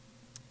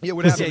 Yeah, it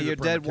would Because have to yeah, be you're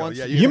the dead permakill. once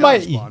Yeah, you you gotta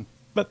might. spawn.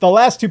 But the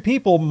last two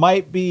people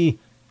might be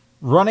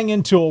running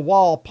into a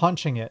wall,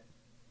 punching it,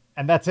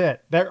 and that's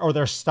it.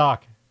 They're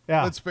stuck.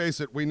 Yeah. Let's face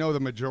it, we know the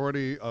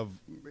majority of,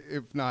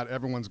 if not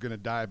everyone's going to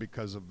die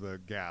because of the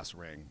gas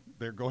ring.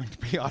 They're going to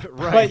be on it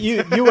right. But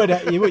you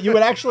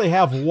would actually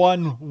have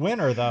one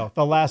winner though,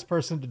 the last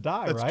person to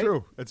die, That's right?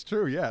 true. It's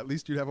true. Yeah, at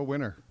least you'd have a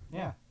winner.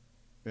 Yeah.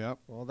 Yeah.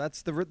 Well,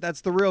 that's the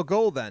real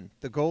goal then.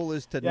 The goal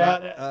is to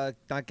Yeah,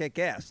 not get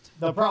gassed.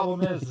 The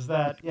problem is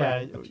that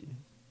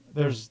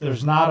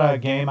there's not a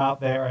game out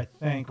there I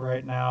think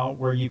right now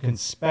where you can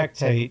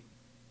spectate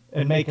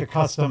and make a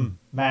custom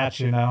match.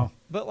 You know.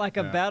 But like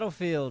a Yeah.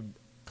 Battlefield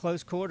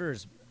close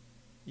quarters,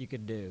 you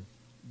could do.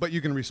 But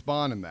you can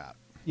respawn in that.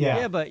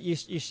 Yeah. But you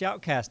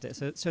shoutcast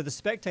it, so the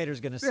spectator's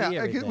going to see Yeah, like,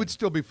 everything. it would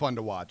still be fun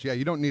to watch. Yeah,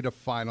 you don't need a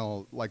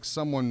final, like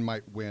someone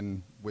might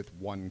win with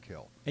one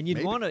kill. and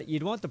you'd Maybe.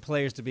 you'd want the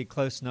players to be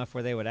close enough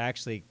where they would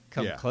actually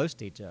come Yeah. close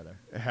to each other.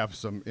 Have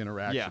some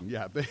interaction.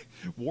 Yeah,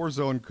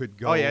 Warzone could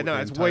go. Oh, yeah, no,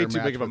 the it's way entire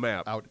too big match of a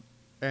map. without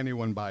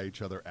anyone by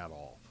each other at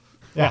all.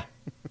 Yeah.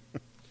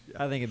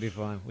 I think it'd be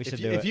fun. We should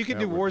do If it. you could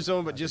That do would-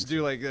 Warzone, but just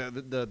do like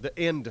the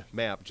end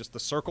map, just the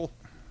circle,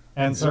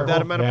 And with circle.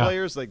 that amount of yeah.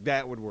 players, like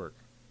that would work.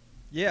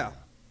 Yeah,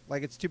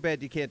 like it's too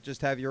bad you can't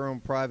just have your own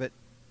private.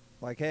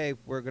 Like, hey,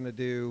 we're gonna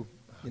do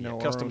our own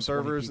Custom 20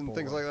 servers and people.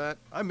 things like that.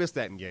 I miss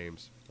that in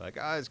games. Like,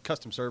 it's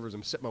custom servers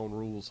and set my own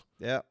rules.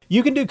 Yeah,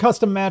 You can do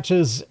custom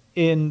matches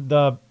in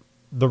the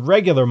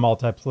regular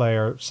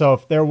multiplayer. So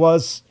if there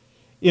was,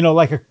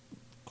 like a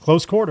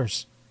close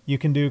quarters, you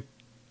can do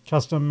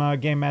custom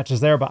game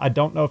matches there. But I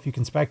don't know if you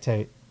can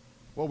spectate.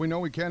 Well, we know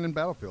we can in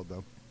Battlefield,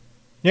 though.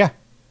 Yeah,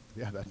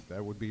 Yeah,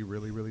 that would be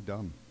really, really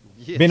dumb.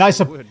 Yes, be nice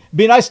it to would.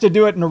 be nice to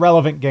do it in a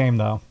relevant game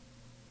though.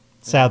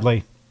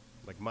 Sadly,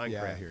 Like Minecraft.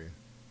 Yeah, I hear you.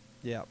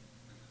 yeah.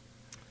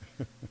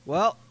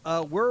 Well,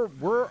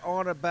 we're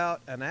on about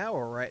an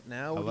hour right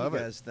now. What love do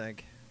it. you guys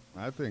think?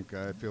 I think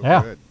I feel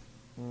Yeah.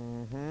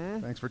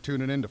 good. Thanks for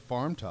tuning in to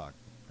Farm Talk.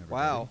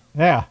 everybody. Wow.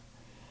 yeah.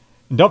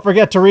 And don't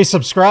forget to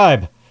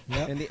resubscribe.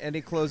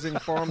 Any closing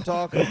farm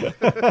talk?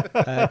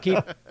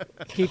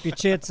 Keep your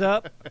chits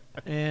up,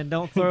 and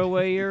don't throw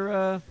away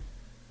your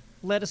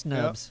lettuce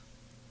nubs.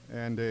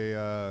 And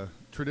a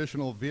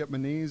traditional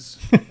Vietnamese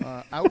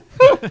out.